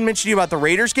thing I didn't mention to you about the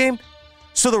Raiders game,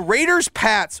 so the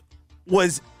Raiders-Pats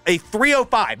was a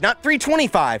 305, not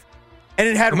 325, and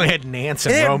it had Nance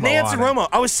and Romo.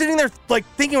 I was sitting there like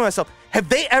thinking to myself, have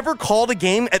they ever called a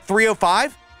game at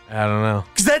 305? I don't know.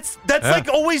 Because that's like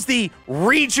always the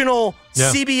regional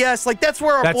CBS, like that's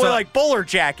where our boy like Bowler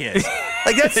Jack is.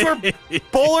 Like that's where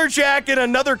Bowler Jack and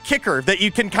another kicker that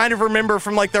you can kind of remember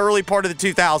from like the early part of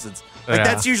the 2000s. Like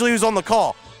that's usually who's on the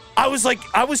call. I was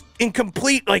in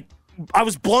complete, like, I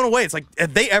was blown away. It's like,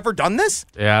 have they ever done this?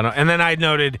 Yeah, I know. And then I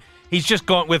noted he's just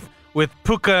going with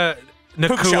Puka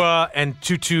Nacua and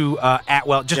Tutu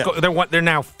Atwell. They're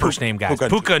now first name guys.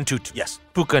 Puka and Tutu. Yes,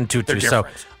 Puka and Tutu. So,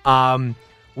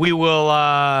 we will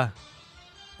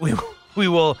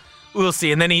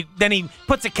see. And then he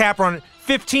puts a capper on it.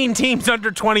 15 teams under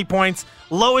 20 points,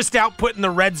 lowest output in the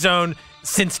red zone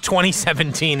since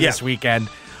 2017 this weekend.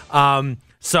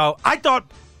 So I thought,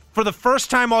 for the first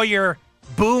time all year,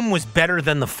 Boom was better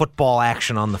than the football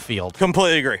action on the field.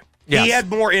 Completely agree. Yes. He had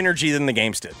more energy than the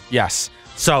games did. Yes.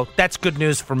 So that's good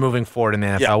news for moving forward in the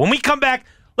NFL. Yeah. When we come back,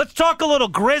 let's talk a little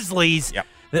Grizzlies. Yeah.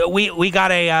 We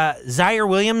got a Zaire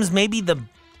Williams, maybe the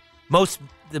most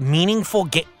meaningful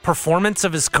performance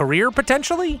of his career,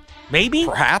 potentially. Maybe.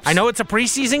 Perhaps. I know it's a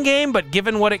preseason game, but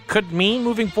given what it could mean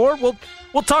moving forward,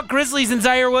 we'll talk Grizzlies and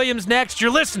Zaire Williams next.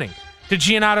 You're listening to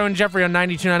Giannato and Jeffrey on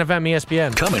 92.9 FM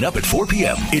ESPN. Coming up at 4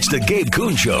 p.m., it's the Gabe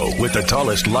Kuhn Show with the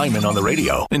tallest lineman on the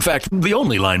radio. In fact, the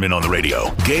only lineman on the radio,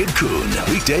 Gabe Kuhn.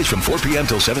 Weekdays from 4 p.m.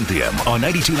 till 7 p.m. on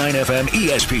 92.9 FM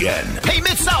ESPN. Hey,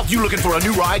 Mid-South, you looking for a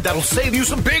new ride that'll save you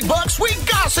some big bucks? We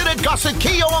got it at Gossett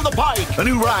Kia on the Pike. A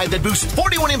new ride that boosts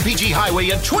 41 mpg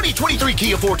highway and 2023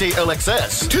 Kia Forte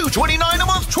LXS. $229 a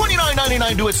month,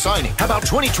 $29.99 to its signing. How about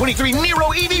 2023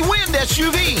 Nero EV Wind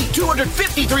SUV?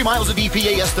 253 miles of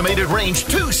EPA estimated range.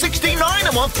 $269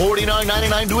 a month,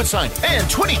 $49.99 to its signing. And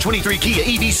 2023 Kia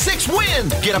EV6 Wind.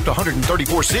 Get up to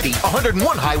 134 city,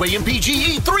 101 highway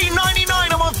MPGE,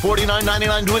 $399 a month,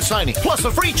 $49.99 to its signing. Plus a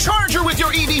free charger with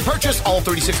your EV purchase, all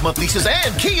 36-month leases,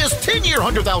 and Kia's 10-year,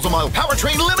 100,000-mile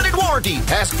powertrain limited warranty.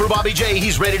 Ask for Bobby J.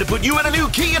 He's ready to put you in a new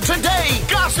Kia today.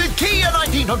 Gossett Kia,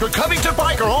 1900 Covington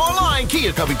Pike, or online,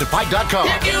 KiaCovingtonPike.com.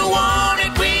 If you want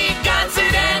it, we got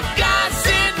it at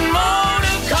Gossett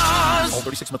Motor Cars. All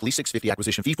 36-month lease, $650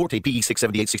 acquisition fee, Forte PE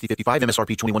 $678.6055,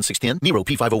 MSRP $21,610, Nero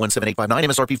P5017859,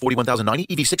 MSRP $41,090,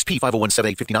 EV6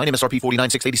 P5017859, MSRP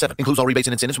 $49,687. Includes all rebates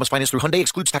and incentives. Must finance through Hyundai.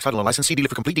 Excludes tax, title, and license. See dealer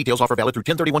for complete details. Offer valid through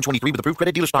 10/31/23 with approved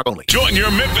credit. Dealer stock only. Join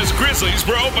your Memphis Grizzlies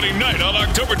for opening night on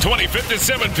October 25th at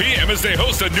 7 p.m. as they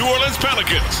host the New Orleans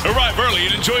Pelicans. Arrive early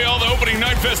and enjoy all the opening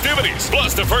night festivities.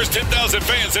 Plus, the first 10,000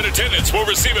 fans in attendance will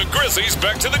receive a Grizzlies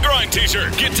Back to the Grind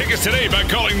t-shirt. Get tickets today by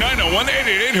calling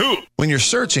 901-888-HOOP. When you're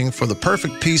searching for the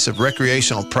perfect piece of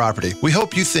recreational property, we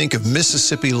hope you think of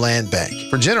Mississippi Land Bank.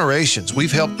 For generations,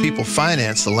 we've helped people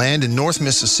finance the land in North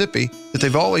Mississippi that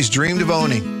they've always dreamed of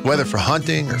owning, whether for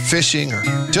hunting or fishing or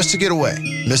just to get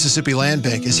away. Mississippi Land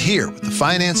Bank is here with the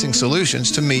financing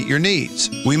solutions to meet your needs.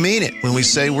 We mean it when we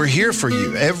say we're here for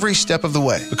you every step of the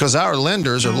way, because our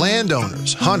lenders are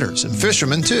landowners, hunters, and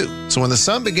fishermen too. So when the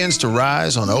sun begins to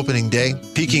rise on opening day,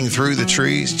 peeking through the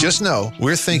trees, just know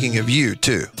we're thinking of you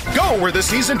too. Go where the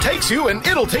season takes you, and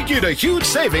it'll take you to huge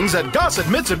savings at Gossett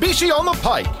Mitsubishi on the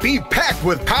Pike. Be packed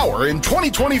with power in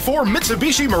 2024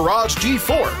 Mitsubishi Mirage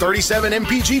G4. 37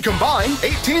 MPG combined,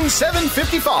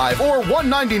 $18,755 or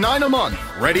 $199 a month.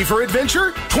 Ready for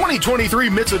adventure? 2023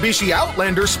 Mitsubishi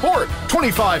Outlander Sport,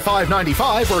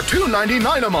 $25,595 or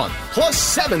 $299 a month. Plus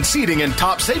 7 seating and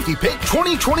top safety pick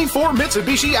 2024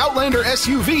 Mitsubishi Outlander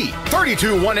SUV,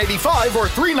 $32,185 or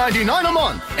 $399 a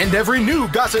month. And every new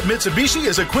Gossett Mitsubishi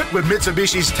is equipped with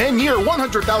Mitsubishi's 10-year,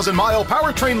 100,000-mile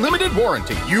powertrain limited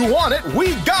warranty. You want it,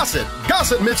 we Gossett.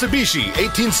 Gossett Mitsubishi,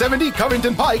 1870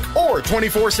 Covington Pike or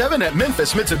 24/7 at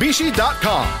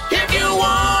MemphisMitsubishi.com. If you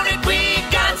want it, we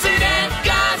Gossett at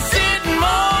Gossett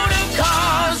Motor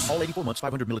Cars. All 84 months,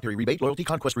 500 military rebate, loyalty,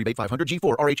 conquest rebate, 500,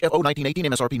 G4, RHFO 1918,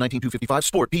 MSRP 19255,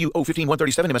 Sport, PU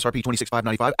 015-137, MSRP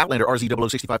 26595, Outlander RZ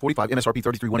 006545, MSRP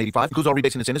 33185, includes all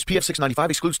rebates and incentives, PF 695,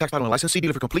 excludes tax, title, and license. See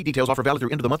dealer for complete details. Offer valid through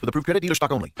end of the month with approved credit. Dealer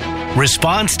stock only.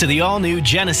 Response to the all-new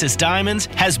Genesis Diamonds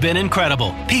has been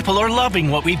incredible. People are loving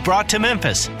what we've brought to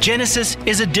Memphis. Genesis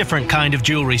is a different kind of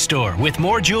jewelry store with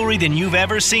more jewelry than you've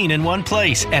ever seen in one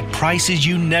place at prices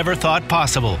you never thought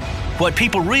possible. What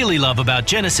people really love about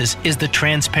Genesis is the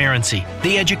transparency,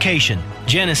 the education.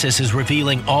 Genesis is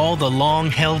revealing all the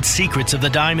long-held secrets of the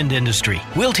diamond industry.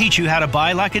 We'll teach you how to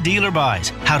buy like a dealer buys,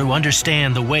 how to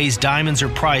understand the ways diamonds are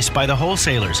priced by the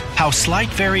wholesalers, how slight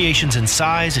variations in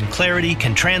size and clarity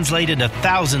can translate into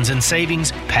thousands in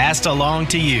savings passed along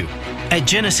to you. At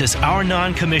Genesis, our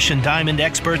non-commissioned diamond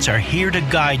experts are here to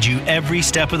guide you every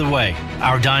step of the way.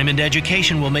 Our diamond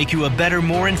education will make you a better,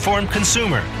 more informed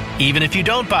consumer. Even if you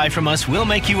don't buy from us, we'll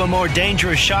make you a more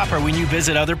dangerous shopper when you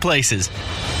visit other places.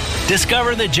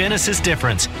 Discover the Genesis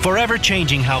difference, forever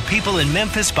changing how people in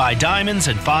Memphis buy diamonds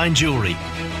and fine jewelry.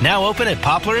 Now open at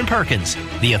Poplar and Perkins,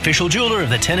 the official jeweler of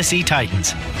the Tennessee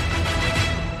Titans.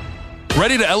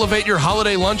 Ready to elevate your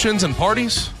holiday luncheons and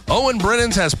parties? Owen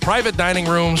Brennan's has private dining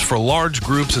rooms for large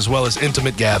groups as well as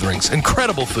intimate gatherings,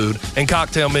 incredible food, and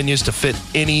cocktail menus to fit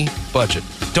any budget.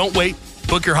 Don't wait.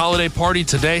 Book your holiday party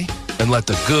today and let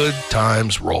the good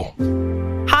times roll.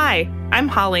 Hi, I'm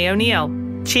Holly O'Neill,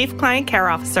 Chief Client Care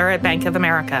Officer at Bank of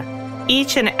America.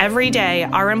 Each and every day,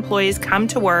 our employees come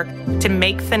to work to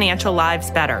make financial lives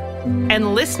better.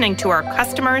 And listening to our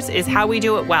customers is how we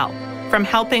do it well. From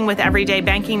helping with everyday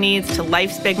banking needs to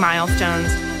life's big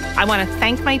milestones, I want to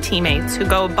thank my teammates who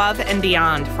go above and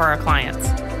beyond for our clients.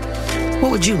 What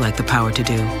would you like the power to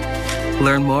do?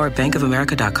 Learn more at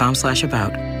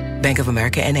bankofamerica.com/about. Bank of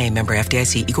America N.A., member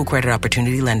FDIC, equal credit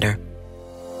opportunity lender.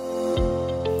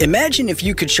 Imagine if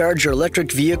you could charge your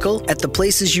electric vehicle at the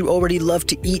places you already love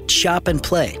to eat, shop, and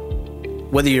play.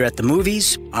 Whether you're at the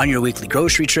movies, on your weekly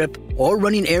grocery trip, or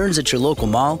running errands at your local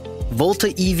mall,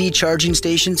 Volta EV charging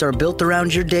stations are built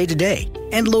around your day-to-day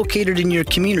and located in your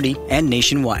community and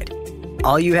nationwide.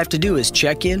 All you have to do is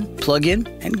check in, plug in,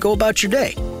 and go about your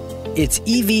day. It's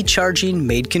EV charging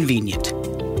made convenient.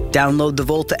 Download the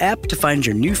Volta app to find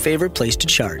your new favorite place to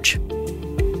charge.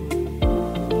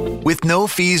 With no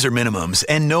fees or minimums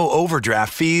and no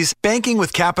overdraft fees, banking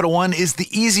with Capital One is the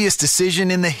easiest decision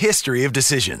in the history of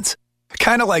decisions.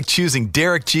 Kind of like choosing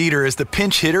Derek Jeter as the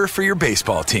pinch hitter for your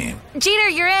baseball team. Jeter,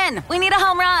 you're in. We need a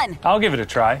home run. I'll give it a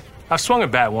try. I've swung a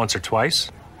bat once or twice.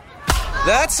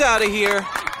 That's out of here.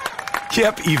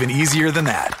 Yep, even easier than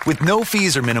that. With no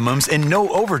fees or minimums and no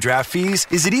overdraft fees,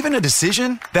 is it even a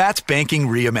decision? That's banking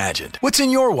reimagined. What's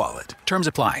in your wallet? Terms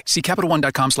apply. See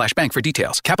CapitalOne.com/bank for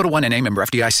details. Capital One N.A. member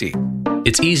FDIC.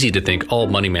 It's easy to think all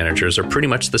money managers are pretty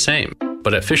much the same.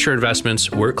 But at Fisher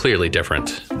Investments, we're clearly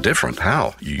different. Different?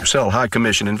 How? You sell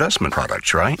high-commission investment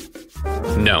products, right?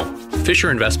 No.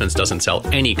 Fisher Investments doesn't sell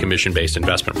any commission-based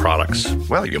investment products.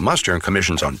 Well, you must earn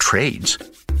commissions on trades.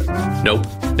 Nope,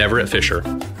 never at Fisher.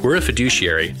 We're a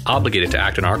fiduciary obligated to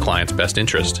act in our client's best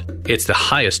interest. It's the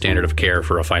highest standard of care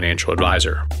for a financial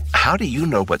advisor. How do you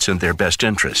know what's in their best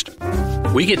interest?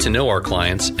 We get to know our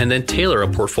clients and then tailor a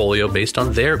portfolio based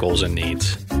on their goals and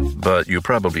needs. But you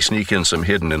probably sneak in some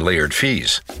hidden and layered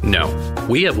fees. No,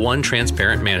 we have one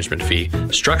transparent management fee,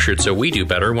 structured so we do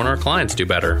better when our clients do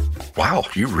better. Wow,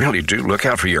 you really do look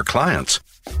out for your clients.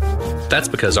 That's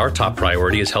because our top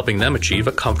priority is helping them achieve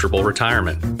a comfortable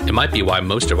retirement. It might be why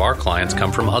most of our clients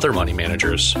come from other money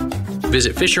managers.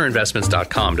 Visit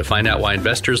FisherInvestments.com to find out why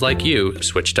investors like you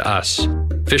switch to us.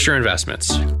 Fisher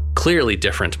Investments. Clearly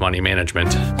different money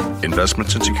management.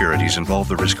 Investments and securities involve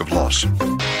the risk of loss.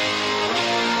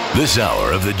 This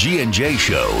hour of the G&J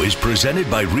Show is presented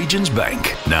by Regions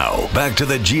Bank. Now, back to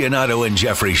the Giannotto and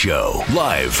Jeffrey Show,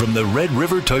 live from the Red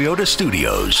River Toyota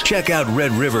Studios. Check out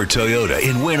Red River Toyota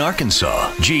in Wynn,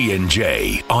 Arkansas.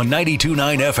 G&J on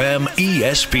 92.9 FM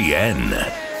ESPN.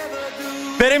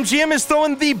 BetMGM is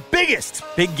throwing the biggest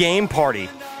big game party.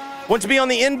 Want to be on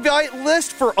the invite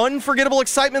list for unforgettable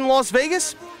excitement in Las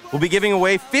Vegas? We'll be giving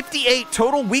away 58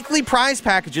 total weekly prize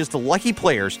packages to lucky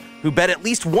players who bet at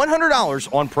least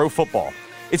 $100 on pro football.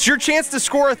 It's your chance to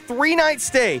score a 3-night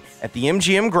stay at the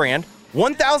MGM Grand,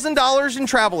 $1,000 in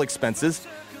travel expenses,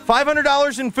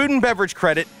 $500 in food and beverage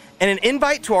credit, and an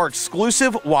invite to our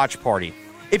exclusive watch party.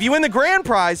 If you win the grand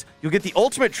prize, you'll get the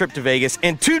ultimate trip to Vegas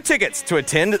and 2 tickets to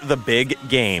attend the big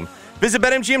game. Visit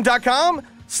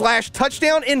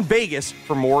BetMGM.com/touchdown in Vegas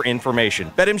for more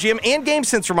information. BetMGM and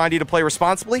GameSense remind you to play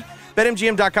responsibly.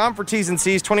 BetMGM.com for T's and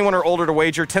C's, 21 or older to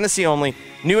wager, Tennessee only.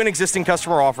 New and existing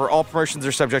customer offer. All promotions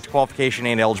are subject to qualification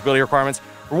and eligibility requirements.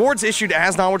 Rewards issued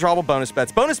as non-withdrawable bonus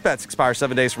bets. Bonus bets expire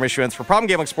 7 days from issuance. For problem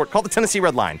gambling support, call the Tennessee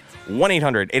Red Line,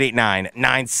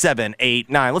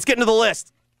 1-800-889-9789. Let's get into the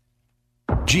list.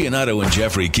 Giannotto and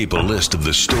Jeffrey keep a list of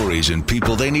the stories and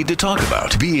people they need to talk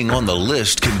about. Being on the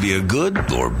list can be a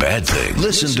good or bad thing.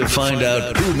 Listen to find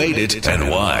out who made it and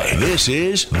why. This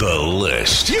is The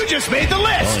List. You just made the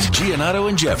list! On Giannotto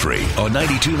and Jeffrey on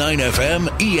 92.9 FM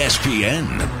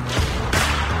ESPN.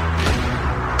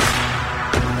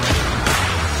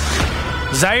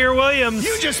 Zaire Williams.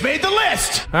 You just made the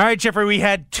list! All right, Jeffrey, we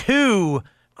had 2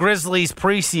 Grizzlies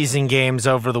preseason games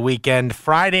over the weekend.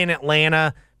 Friday in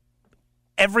Atlanta.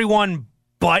 Everyone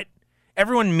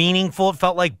meaningful, it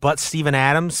felt like, but Steven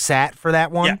Adams sat for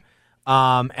that one.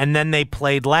 Yeah. And then they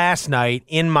played last night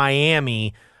in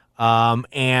Miami,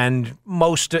 and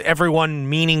everyone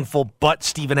meaningful but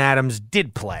Steven Adams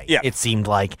did play, it seemed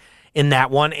like, in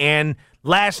that one. And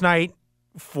last night,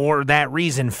 for that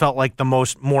reason, felt like the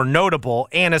more notable,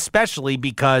 and especially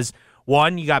because,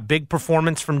 one, you got big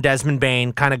performance from Desmond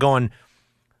Bane, kind of going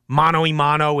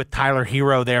mano-a-mano with Tyler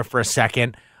Hero there for a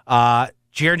second.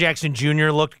 Jaren Jackson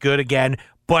Jr. looked good again,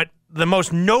 but the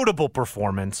most notable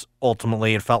performance,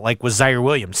 ultimately, it felt like, was Zaire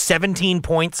Williams. 17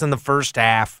 points in the first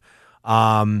half,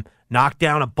 knocked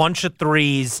down a bunch of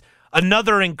threes,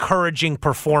 another encouraging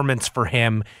performance for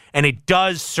him, and it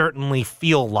does certainly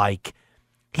feel like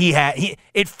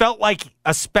it felt like,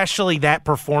 especially that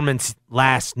performance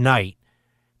last night,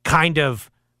 kind of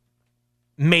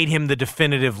made him the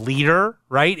definitive leader,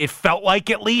 right? It felt like,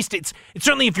 at least. It's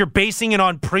certainly, if you're basing it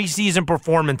on preseason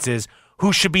performances,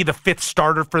 who should be the 5th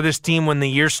starter for this team when the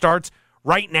year starts.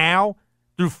 Right now,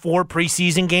 through 4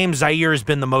 preseason games, Zaire has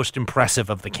been the most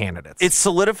impressive of the candidates. It's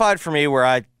solidified for me where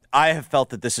I have felt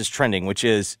that this is trending, which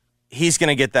is he's going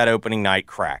to get that opening night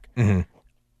crack. Mm-hmm.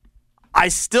 I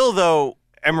still, though,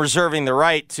 am reserving the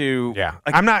right to. Yeah,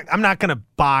 I'm not going to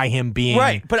buy him being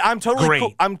right, but I'm totally great.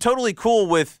 Cool. I'm totally cool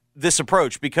with this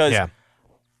approach because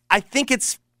I think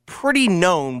it's pretty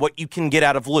known what you can get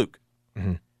out of Luke.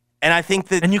 Mm-hmm. And I think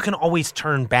that... And you can always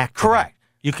turn back to correct.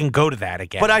 That. You can go to that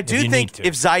again. But I do think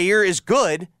if Zaire is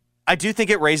good, I do think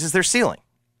it raises their ceiling.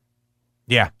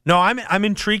 Yeah. No, I'm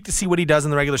intrigued to see what he does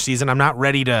in the regular season. I'm not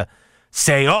ready to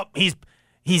say, he's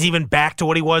even back to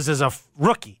what he was as a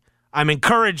rookie. I'm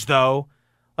encouraged, though.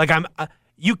 Like,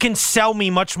 you can sell me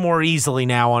much more easily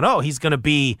now on, he's going to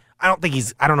be... I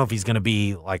don't know if he's going to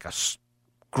be like a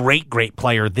great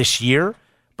player this year,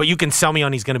 but you can sell me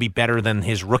on he's going to be better than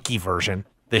his rookie version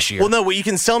this year. Well, no, what you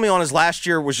can sell me on is last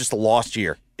year was just a lost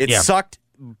year. It sucked.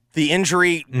 The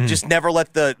injury just never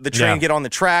let the train get on the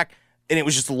track, and it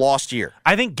was just a lost year.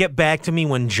 I think get back to me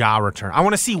when Ja returns. I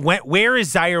want to see where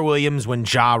is Zaire Williams when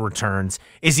Ja returns.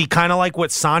 Is he kind of like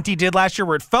what Santi did last year,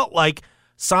 where it felt like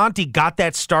Santi got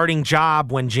that starting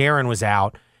job when Jaren was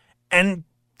out and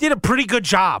did a pretty good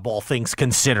job, all things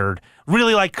considered.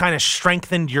 Really, like, kind of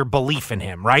strengthened your belief in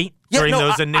him, right? Yeah, During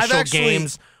those initial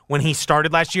games when he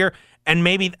started last year. And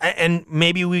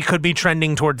maybe we could be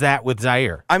trending towards that with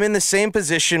Zaire. I'm in the same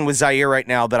position with Zaire right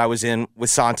now that I was in with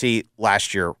Santi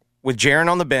last year. With Jaron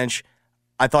on the bench,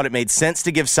 I thought it made sense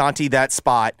to give Santi that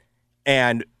spot.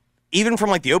 And even from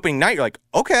like the opening night, you're like,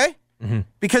 okay. Mm-hmm.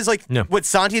 Because what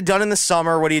Santi had done in the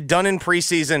summer, what he had done in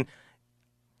preseason,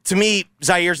 to me,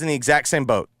 Zaire's in the exact same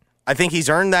boat. I think he's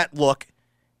earned that look.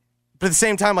 But at the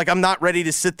same time, I'm not ready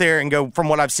to sit there and go, from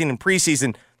what I've seen in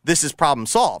preseason, this is problem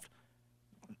solved.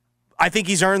 I think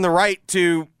he's earned the right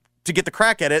to get the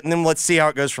crack at it, and then let's see how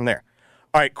it goes from there.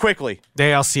 All right, quickly. The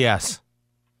ALCS.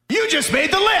 You just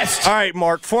made the list! All right,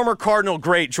 Mark. Former Cardinal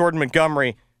great Jordan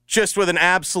Montgomery, just with an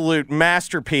absolute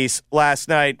masterpiece last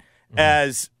night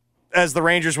as the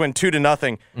Rangers win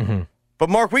 2-0. Mm-hmm. But,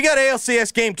 Mark, we got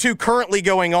ALCS Game 2 currently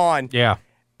going on. Yeah.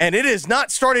 And it has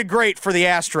not started great for the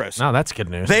Astros. No, that's good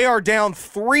news. They are down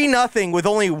 3-0 with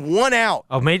only one out.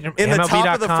 Oh, in the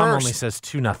top of the first. Only says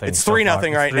 2-0. It's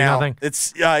 3-0 right now.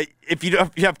 It's if you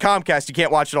have Comcast, you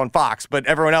can't watch it on Fox, but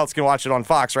everyone else can watch it on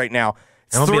Fox right now.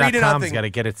 It's 3-0. Got to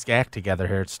get its act together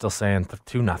here. It's still saying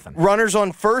 2-0. Runners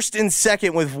on first and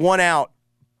second with one out.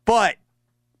 But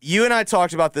you and I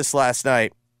talked about this last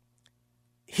night.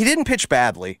 He didn't pitch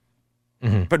badly,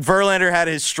 but Verlander had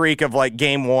his streak of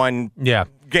game one. Yeah.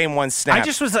 Game one snap. I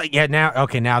just was now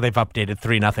they've updated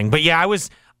 3-0. But yeah,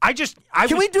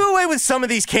 Can we do away with some of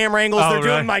these camera angles they're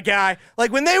doing, my guy?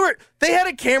 Like when they had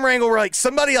a camera angle where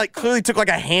somebody clearly took a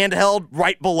handheld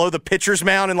right below the pitcher's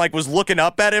mound and was looking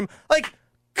up at him.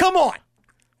 Come on.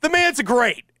 The man's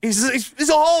great. He's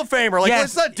a Hall of Famer.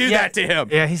 Let's not do that to him.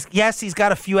 Yeah, he's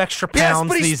got a few extra pounds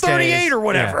but he's 38 days. Or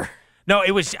whatever. Yeah. No,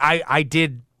 it was I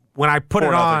did when I put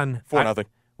it on 4-0.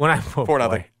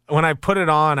 When I put it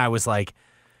on, I was like,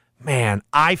 man,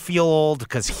 I feel old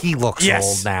because he looks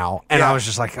old now. And I was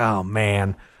just like, oh,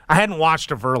 man. I hadn't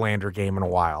watched a Verlander game in a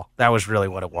while. That was really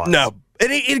what it was. No. And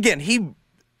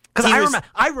because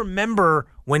I remember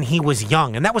when he was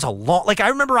young, and that was a long. I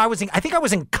remember I think I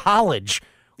was in college.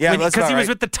 Yeah, because he was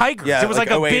with the Tigers. Yeah, it was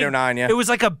 08, 09, It was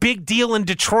a big deal in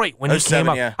Detroit when he came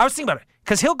up. Yeah. I was thinking about it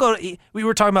because he'll go. We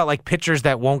were talking about pitchers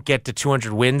that won't get to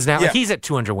 200 wins now. Yeah. He's at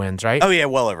 200 wins, right? Oh yeah,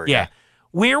 well over. Yeah.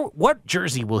 What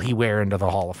jersey will he wear into the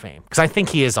Hall of Fame? Because I think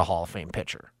he is a Hall of Fame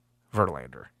pitcher,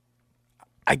 Verlander.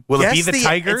 Will it be the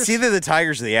Tigers? It's either the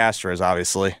Tigers or the Astros,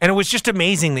 obviously. And it was just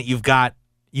amazing that you've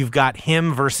got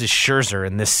him versus Scherzer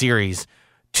in this series.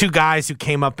 Two guys who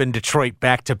came up in Detroit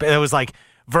back to. It was like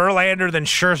Verlander, then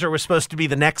Scherzer was supposed to be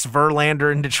the next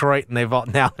Verlander in Detroit, and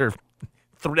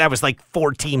that was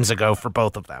 4 teams ago for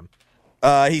both of them.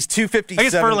 He's 257. I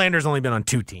guess Verlander's only been on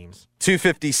 2 teams.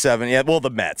 257. Yeah, well, the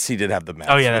Mets. He did have the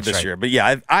Mets. Oh, yeah, that's this right. year. But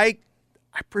yeah, I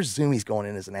presume he's going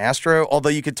in as an Astro. Although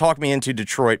you could talk me into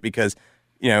Detroit because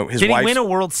his did wife. He win a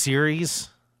World Series?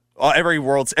 Every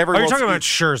World. You're talking about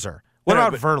Scherzer. What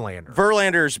about Verlander?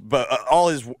 Verlander's, but all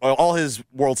his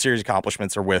World Series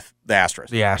accomplishments are with the Astros.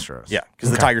 The Astros. Yeah, because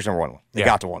the Tigers never won one. They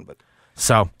got to one, but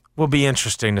so will be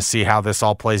interesting to see how this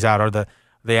all plays out. Are the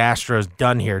Astros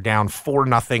done here, down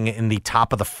 4-0 in the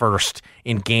top of the first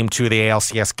in Game 2 of the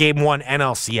ALCS. Game 1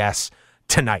 NLCS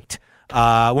tonight.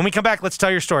 When we come back, let's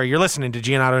tell your story. You're listening to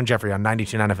Giannato and Jeffrey on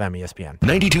 92.9 FM ESPN.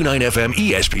 92.9 FM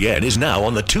ESPN is now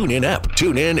on the TuneIn app.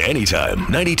 Tune in anytime.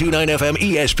 92.9 FM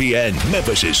ESPN,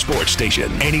 Memphis' sports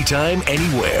station. Anytime,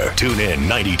 anywhere. Tune in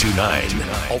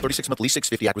 92.9. All 36-month lease,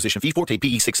 $650 acquisition fee, Forte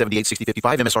PE 678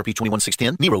 6055, MSRP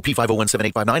 21610, Nero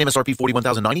P5017859, MSRP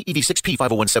 41090, EV6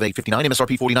 P5017859,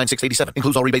 MSRP 49687.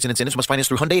 Includes all rebates and incentives. Must finance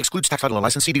through Hyundai. Excludes tax, title, and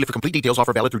license. See dealer for complete details.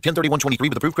 Offer valid through 10/31/23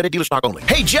 with approved credit. Dealer stock only.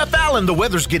 Hey, Jeff Allen, the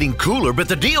weather's getting cooler, but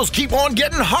the deals keep on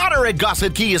getting hotter at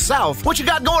Gossett Kia South. What you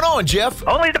got going on, Jeff?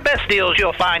 Only the best deals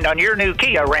you'll find on your new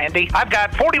Kia, Randy. I've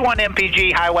got 41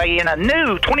 MPG Highway in a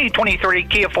new 2023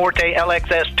 Kia Forte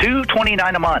LXS,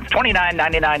 $229 a month,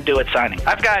 $29.99 due at signing.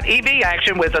 I've got EV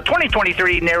action with a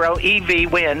 2023 Nero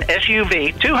EV Win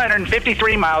SUV,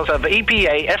 253 miles of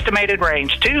EPA estimated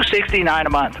range, $269 a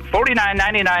month,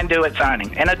 $49.99 due at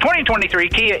signing. And a 2023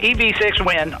 Kia EV6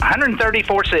 Win,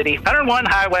 134 city, 101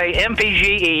 highway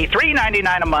MPGE,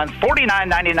 $399 a month,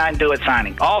 $49.99 due at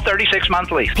signing. All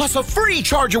 36-month lease. Plus a free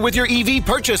charger with your EV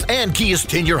purchase and Kia's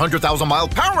 10-year, 100,000-mile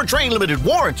powertrain limited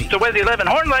warranty. So whether you live in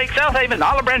Horn Lake, South Haven,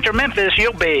 Olive Branch, or Memphis,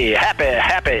 you'll be happy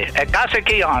at Gossett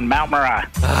Kia on Mount Moriah.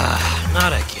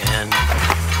 Not again.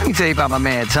 Let me tell you about my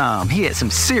man Tom. He had some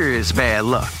serious bad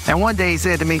luck. And one day he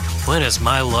said to me, when is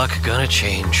my luck gonna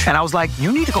change? And I was like,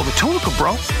 you need to go to Tunica,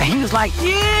 bro. And he was like,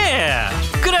 yeah,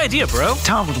 good idea, bro.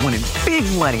 Tom was winning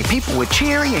big money. People were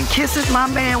cheering and kisses. My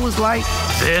man was like,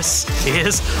 this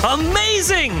is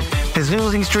amazing. His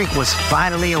losing streak was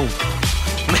finally over.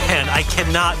 Man, I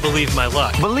cannot believe my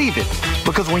luck. Believe it,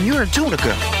 because when you're in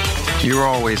Tunica, you're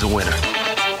always a winner.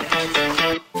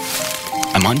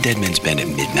 I'm on Deadman's Bend at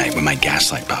midnight when my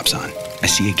gas light pops on. I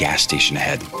see a gas station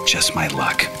ahead. Just my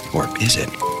luck. Or is it?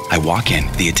 I walk in.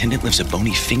 The attendant lifts a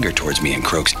bony finger towards me and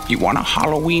croaks, "You want a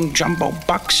Halloween jumbo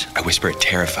bucks?" I whisper it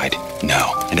terrified,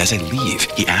 "No." And as I leave,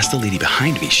 he asks the lady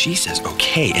behind me. She says,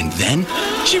 "Okay." And then...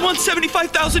 She won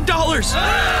 $75,000!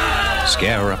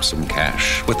 Scare up some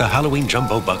cash with the Halloween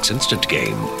Jumbo Bucks instant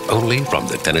game. Only from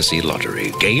the Tennessee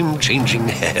Lottery. Game-changing,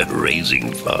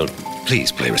 head-raising fun.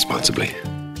 Please play responsibly.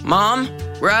 Mom,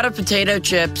 we're out of potato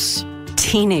chips.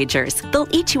 Teenagers, they'll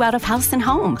eat you out of house and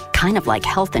home, kind of like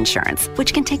health insurance,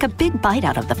 which can take a big bite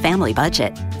out of the family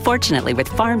budget. Fortunately, with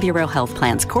Farm Bureau Health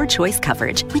Plan's Core Choice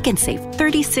coverage, we can save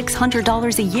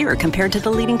 $3,600 a year compared to the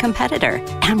leading competitor.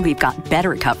 And we've got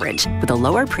better coverage with a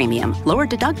lower premium, lower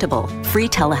deductible, free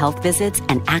telehealth visits,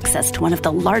 and access to one of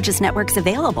the largest networks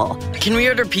available. Can we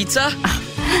order pizza?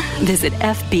 Visit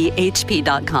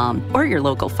FBHP.com or your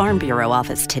local Farm Bureau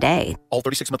office today. All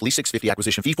 36-month lease, $650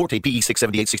 acquisition fee, Forte PE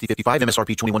 678 6055,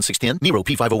 MSRP 21610, Nero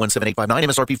P5017859,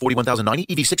 MSRP 41090,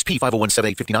 EV6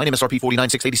 P5017859, MSRP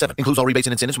 49687. Includes all rebates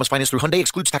and incentives. Must finance through Hyundai.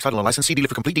 Excludes tax, title, and license. See dealer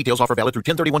for complete details. Offer valid through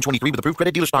 10/31/23 with approved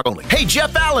credit. Dealer stock only. Hey,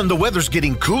 Jeff Allen, the weather's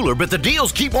getting cooler, but the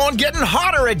deals keep on getting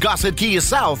hotter at Gossett Kia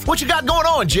South. What you got going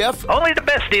on, Jeff? Only the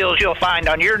best deals you'll find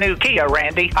on your new Kia,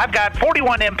 Randy. I've got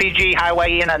 41 MPG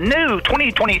highway in a new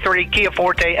 2023 Kia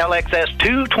Forte LXS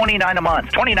 $229 a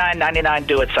month, $29.99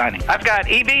 due at signing. I've got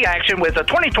EV action with a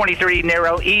 2023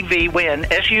 Nero EV Win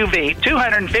SUV,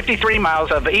 253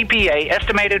 miles of EPA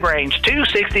estimated range,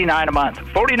 $269 a month,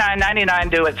 $49.99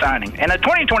 due at signing. And a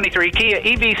 2023 Kia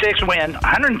EV6 Win,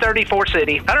 134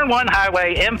 city, 101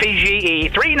 highway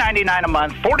MPGE, $399 a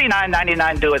month,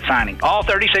 $49.99 due at signing. All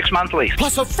 36-month lease.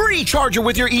 Plus a free charger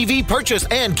with your EV purchase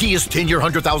and Kia's 10-year,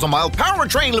 100,000-mile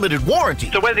powertrain limited warranty.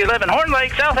 So whether you live in Horn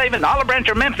Lake, South Haven, Olive Branch,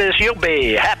 or Memphis, you'll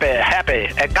be happy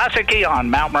at Gossett Kia on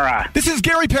Mount Moriah. This is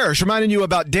Gary Parrish reminding you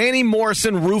about Danny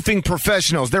Morrison Roofing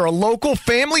Professionals. They're a local,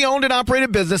 family-owned and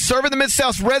operated business serving the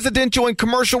Mid-South's residential and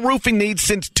commercial roofing needs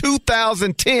since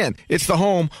 2010. It's the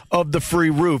home of the free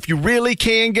roof. You really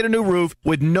can get a new roof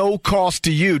with no cost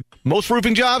to you. Most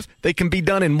roofing jobs, they can be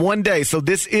done in one day, so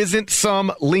this isn't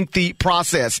some lengthy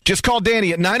process. Just call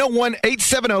Danny at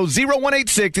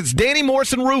 901-870-0186. It's Danny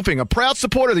Morrison Roofing, a proud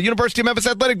supporter of the University of Memphis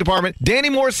Athletic Department.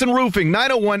 Danny Morrison Roofing,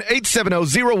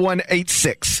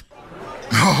 901-870-0186.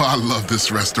 Oh, I love this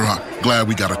restaurant. Glad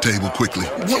we got a table quickly.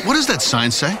 What does that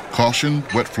sign say? Caution,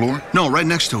 wet floor? No, right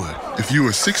next to it. If you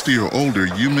are 60 or older,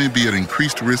 you may be at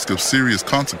increased risk of serious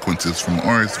consequences from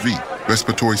RSV,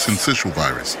 respiratory syncytial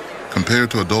virus,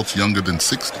 compared to adults younger than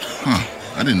 60. I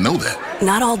didn't know that.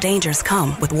 Not all dangers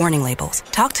come with warning labels.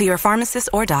 Talk to your pharmacist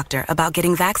or doctor about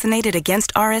getting vaccinated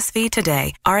against RSV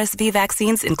today. RSV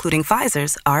vaccines, including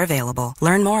Pfizer's, are available.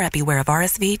 Learn more at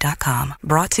bewareofrsv.com.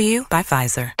 Brought to you by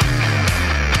Pfizer.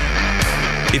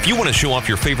 If you want to show off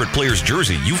your favorite player's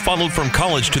jersey you followed from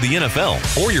college to the NFL,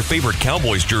 or your favorite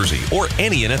Cowboys jersey, or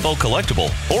any NFL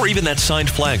collectible, or even that signed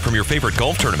flag from your favorite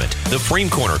golf tournament, the Frame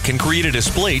Corner can create a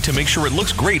display to make sure it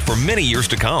looks great for many years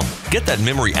to come. Get that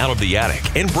memory out of the attic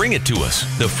and bring it to us.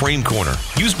 The Frame Corner,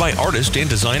 used by artists and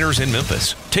designers in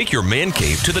Memphis. Take your man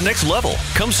cave to the next level.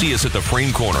 Come see us at the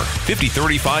Frame Corner,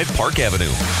 5035 Park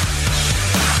Avenue.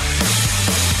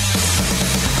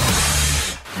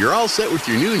 You're all set with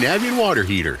your new Navien water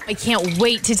heater. I can't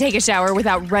wait to take a shower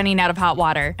without running out of hot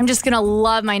water. I'm just going to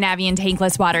love my Navien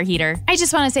tankless water heater. I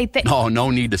just want to say Oh,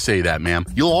 no need to say that, ma'am.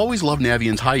 You'll always love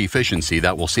Navien's high efficiency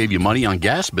that will save you money on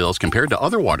gas bills compared to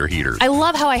other water heaters. I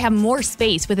love how I have more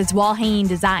space with its wall-hanging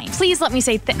design. Please let me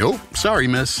say Nope. Sorry,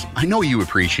 miss. I know you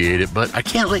appreciate it, but I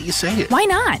can't let you say it. Why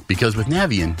not? Because with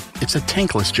Navien, it's a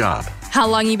tankless job. How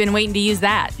long you been waiting to use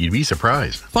that? You'd be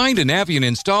surprised. Find a Navien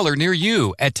installer near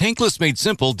you at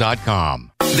tanklessmadesimple.com.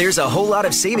 There's a whole lot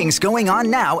of savings going on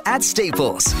now at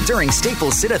Staples. During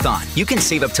Staples Sit-a-thon, you can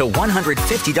save up to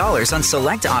 $150 on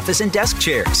select office and desk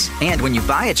chairs. And when you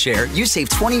buy a chair, you save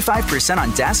 25%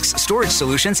 on desks, storage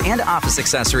solutions, and office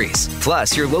accessories.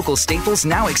 Plus, your local Staples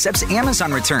now accepts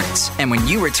Amazon returns. And when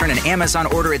you return an Amazon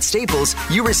order at Staples,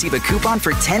 you receive a coupon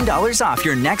for $10 off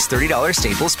your next $30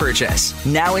 Staples purchase.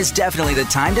 Now is definitely the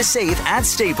time to save at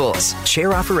Staples.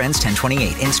 Chair offer ends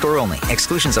 10/28, in-store only.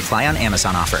 Exclusions apply on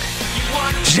Amazon offer.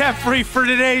 Jeffrey, for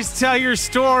today's Tell Your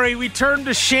Story, we turn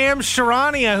to Shams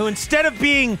Charania, who instead of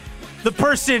being the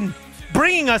person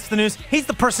bringing us the news, he's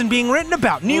the person being written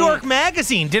about. New York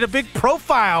Magazine did a big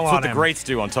profile That's on what him. the greats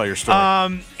do on Tell Your Story.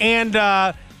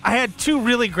 I had two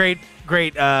really great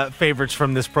favorites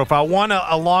from this profile. One,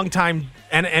 a longtime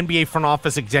NBA front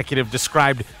office executive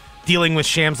described dealing with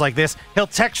Shams like this. He'll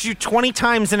text you 20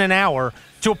 times in an hour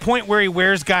to a point where he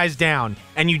wears guys down,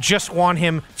 and you just want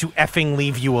him to effing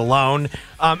leave you alone.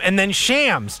 And then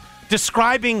Shams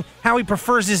describing how he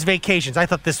prefers his vacations. I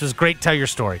thought this was great. Tell your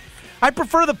story. I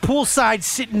prefer the poolside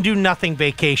sit-and-do-nothing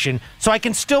vacation so I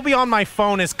can still be on my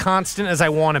phone as constant as I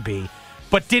want to be.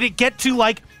 But did it get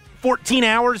to, 14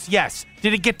 hours? Yes.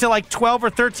 Did it get to, 12 or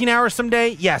 13 hours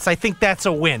someday? Yes, I think that's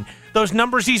a win. Those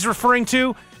numbers he's referring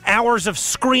to, hours of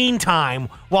screen time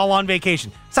while on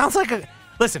vacation. Sounds like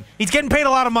listen, he's getting paid a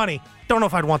lot of money. Don't know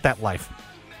if I'd want that life.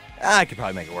 I could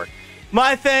probably make it work.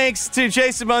 My thanks to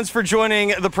Jason Munz for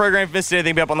joining the program. If you missed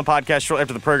anything, be up on the podcast shortly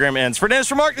after the program ends. For Dennis,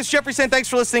 for Mark, this is Jeffrey saying thanks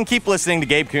for listening. Keep listening. The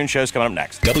Gabe Kuhn Show's coming up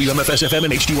next. WMFS FM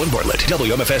and HD1 Bartlett.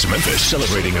 WMFS Memphis,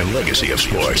 celebrating a legacy of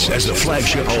sports as the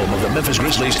flagship home of the Memphis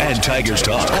Grizzlies and Tigers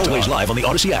Talk. Always live on the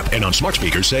Odyssey app and on smart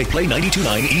speakers. Say Play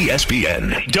 92.9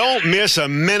 ESPN. Don't miss a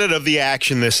minute of the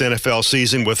action this NFL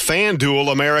season with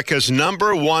FanDuel, America's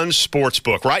 #1 sports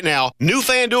book. Right now, new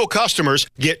FanDuel customers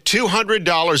get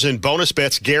 $200 in bonus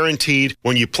bets guaranteed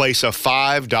when you place a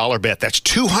 $5 bet. That's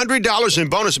 $200 in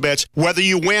bonus bets whether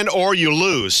you win or you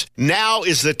lose. Now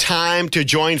is the time to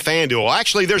join FanDuel.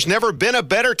 Actually, there's never been a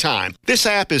better time. This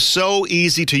app is so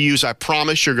easy to use. I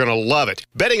promise you're going to love it.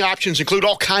 Betting options include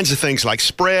all kinds of things like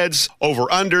spreads,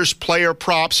 over-unders, player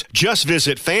props. Just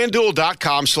visit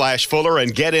FanDuel.com/Fuller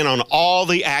and get in on all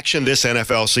the action this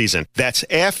NFL season. That's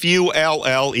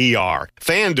FULLER.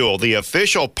 FanDuel, the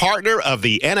official partner of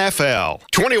the NFL.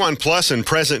 21 plus and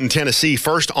present in Tennessee.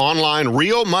 First online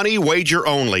real money wager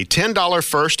only. $10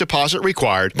 first deposit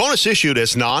required. Bonus issued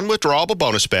as non-withdrawable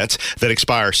bonus bets that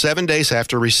expire 7 days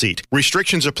after receipt.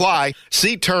 Restrictions apply.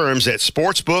 See terms at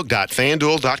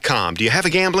sportsbook.fanduel.com. Do you have a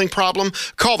gambling problem?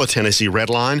 Call the Tennessee Red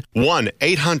Line,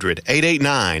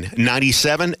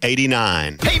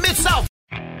 1-800-889-9789. Hey, Mid-South!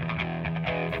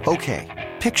 Okay,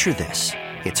 picture this.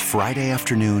 It's Friday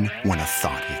afternoon when a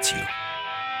thought hits you.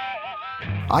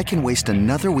 I can waste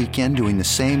another weekend doing the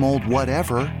same old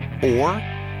whatever, or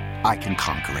I can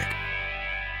conquer it.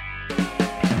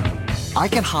 I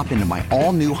can hop into my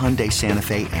all-new Hyundai Santa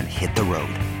Fe and hit the road.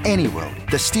 Any road.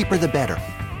 The steeper, the better.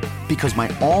 Because my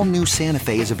all-new Santa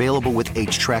Fe is available with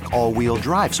H-Track all-wheel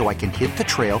drive, so I can hit the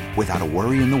trail without a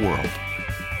worry in the world.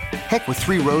 Heck, with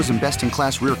 3 rows and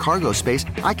best-in-class rear cargo space,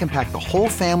 I can pack the whole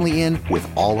family in with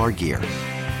all our gear.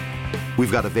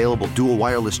 We've got available dual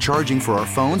wireless charging for our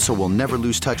phones, so we'll never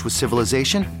lose touch with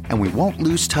civilization, and we won't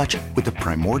lose touch with the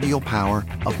primordial power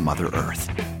of Mother Earth.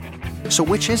 So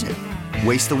which is it?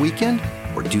 Waste the weekend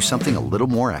or do something a little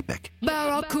more epic?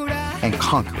 And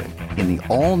conquer it in the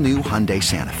all-new Hyundai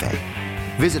Santa Fe.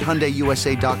 Visit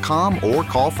HyundaiUSA.com or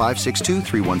call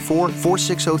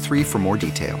 562-314-4603 for more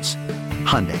details.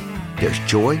 Hyundai, there's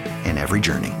joy in every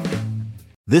journey.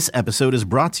 This episode is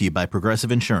brought to you by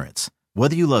Progressive Insurance.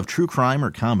 Whether you love true crime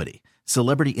or comedy,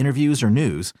 celebrity interviews or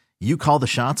news, you call the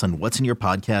shots on what's in your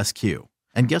podcast queue.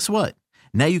 And guess what?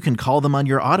 Now you can call them on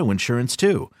your auto insurance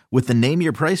too with the Name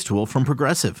Your Price tool from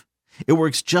Progressive. It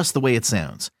works just the way it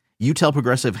sounds. You tell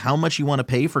Progressive how much you want to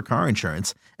pay for car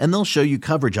insurance, and they'll show you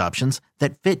coverage options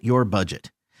that fit your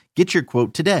budget. Get your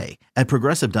quote today at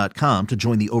Progressive.com to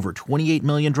join the over 28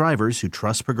 million drivers who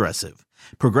trust Progressive.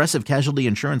 Progressive Casualty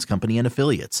Insurance Company and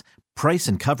Affiliates. Price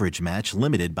and coverage match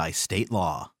limited by state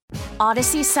law.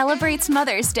 Odyssey celebrates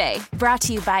Mother's Day, brought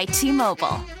to you by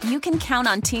T-Mobile. You can count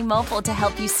on T-Mobile to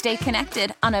help you stay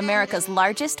connected on America's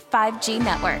largest 5G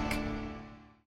network.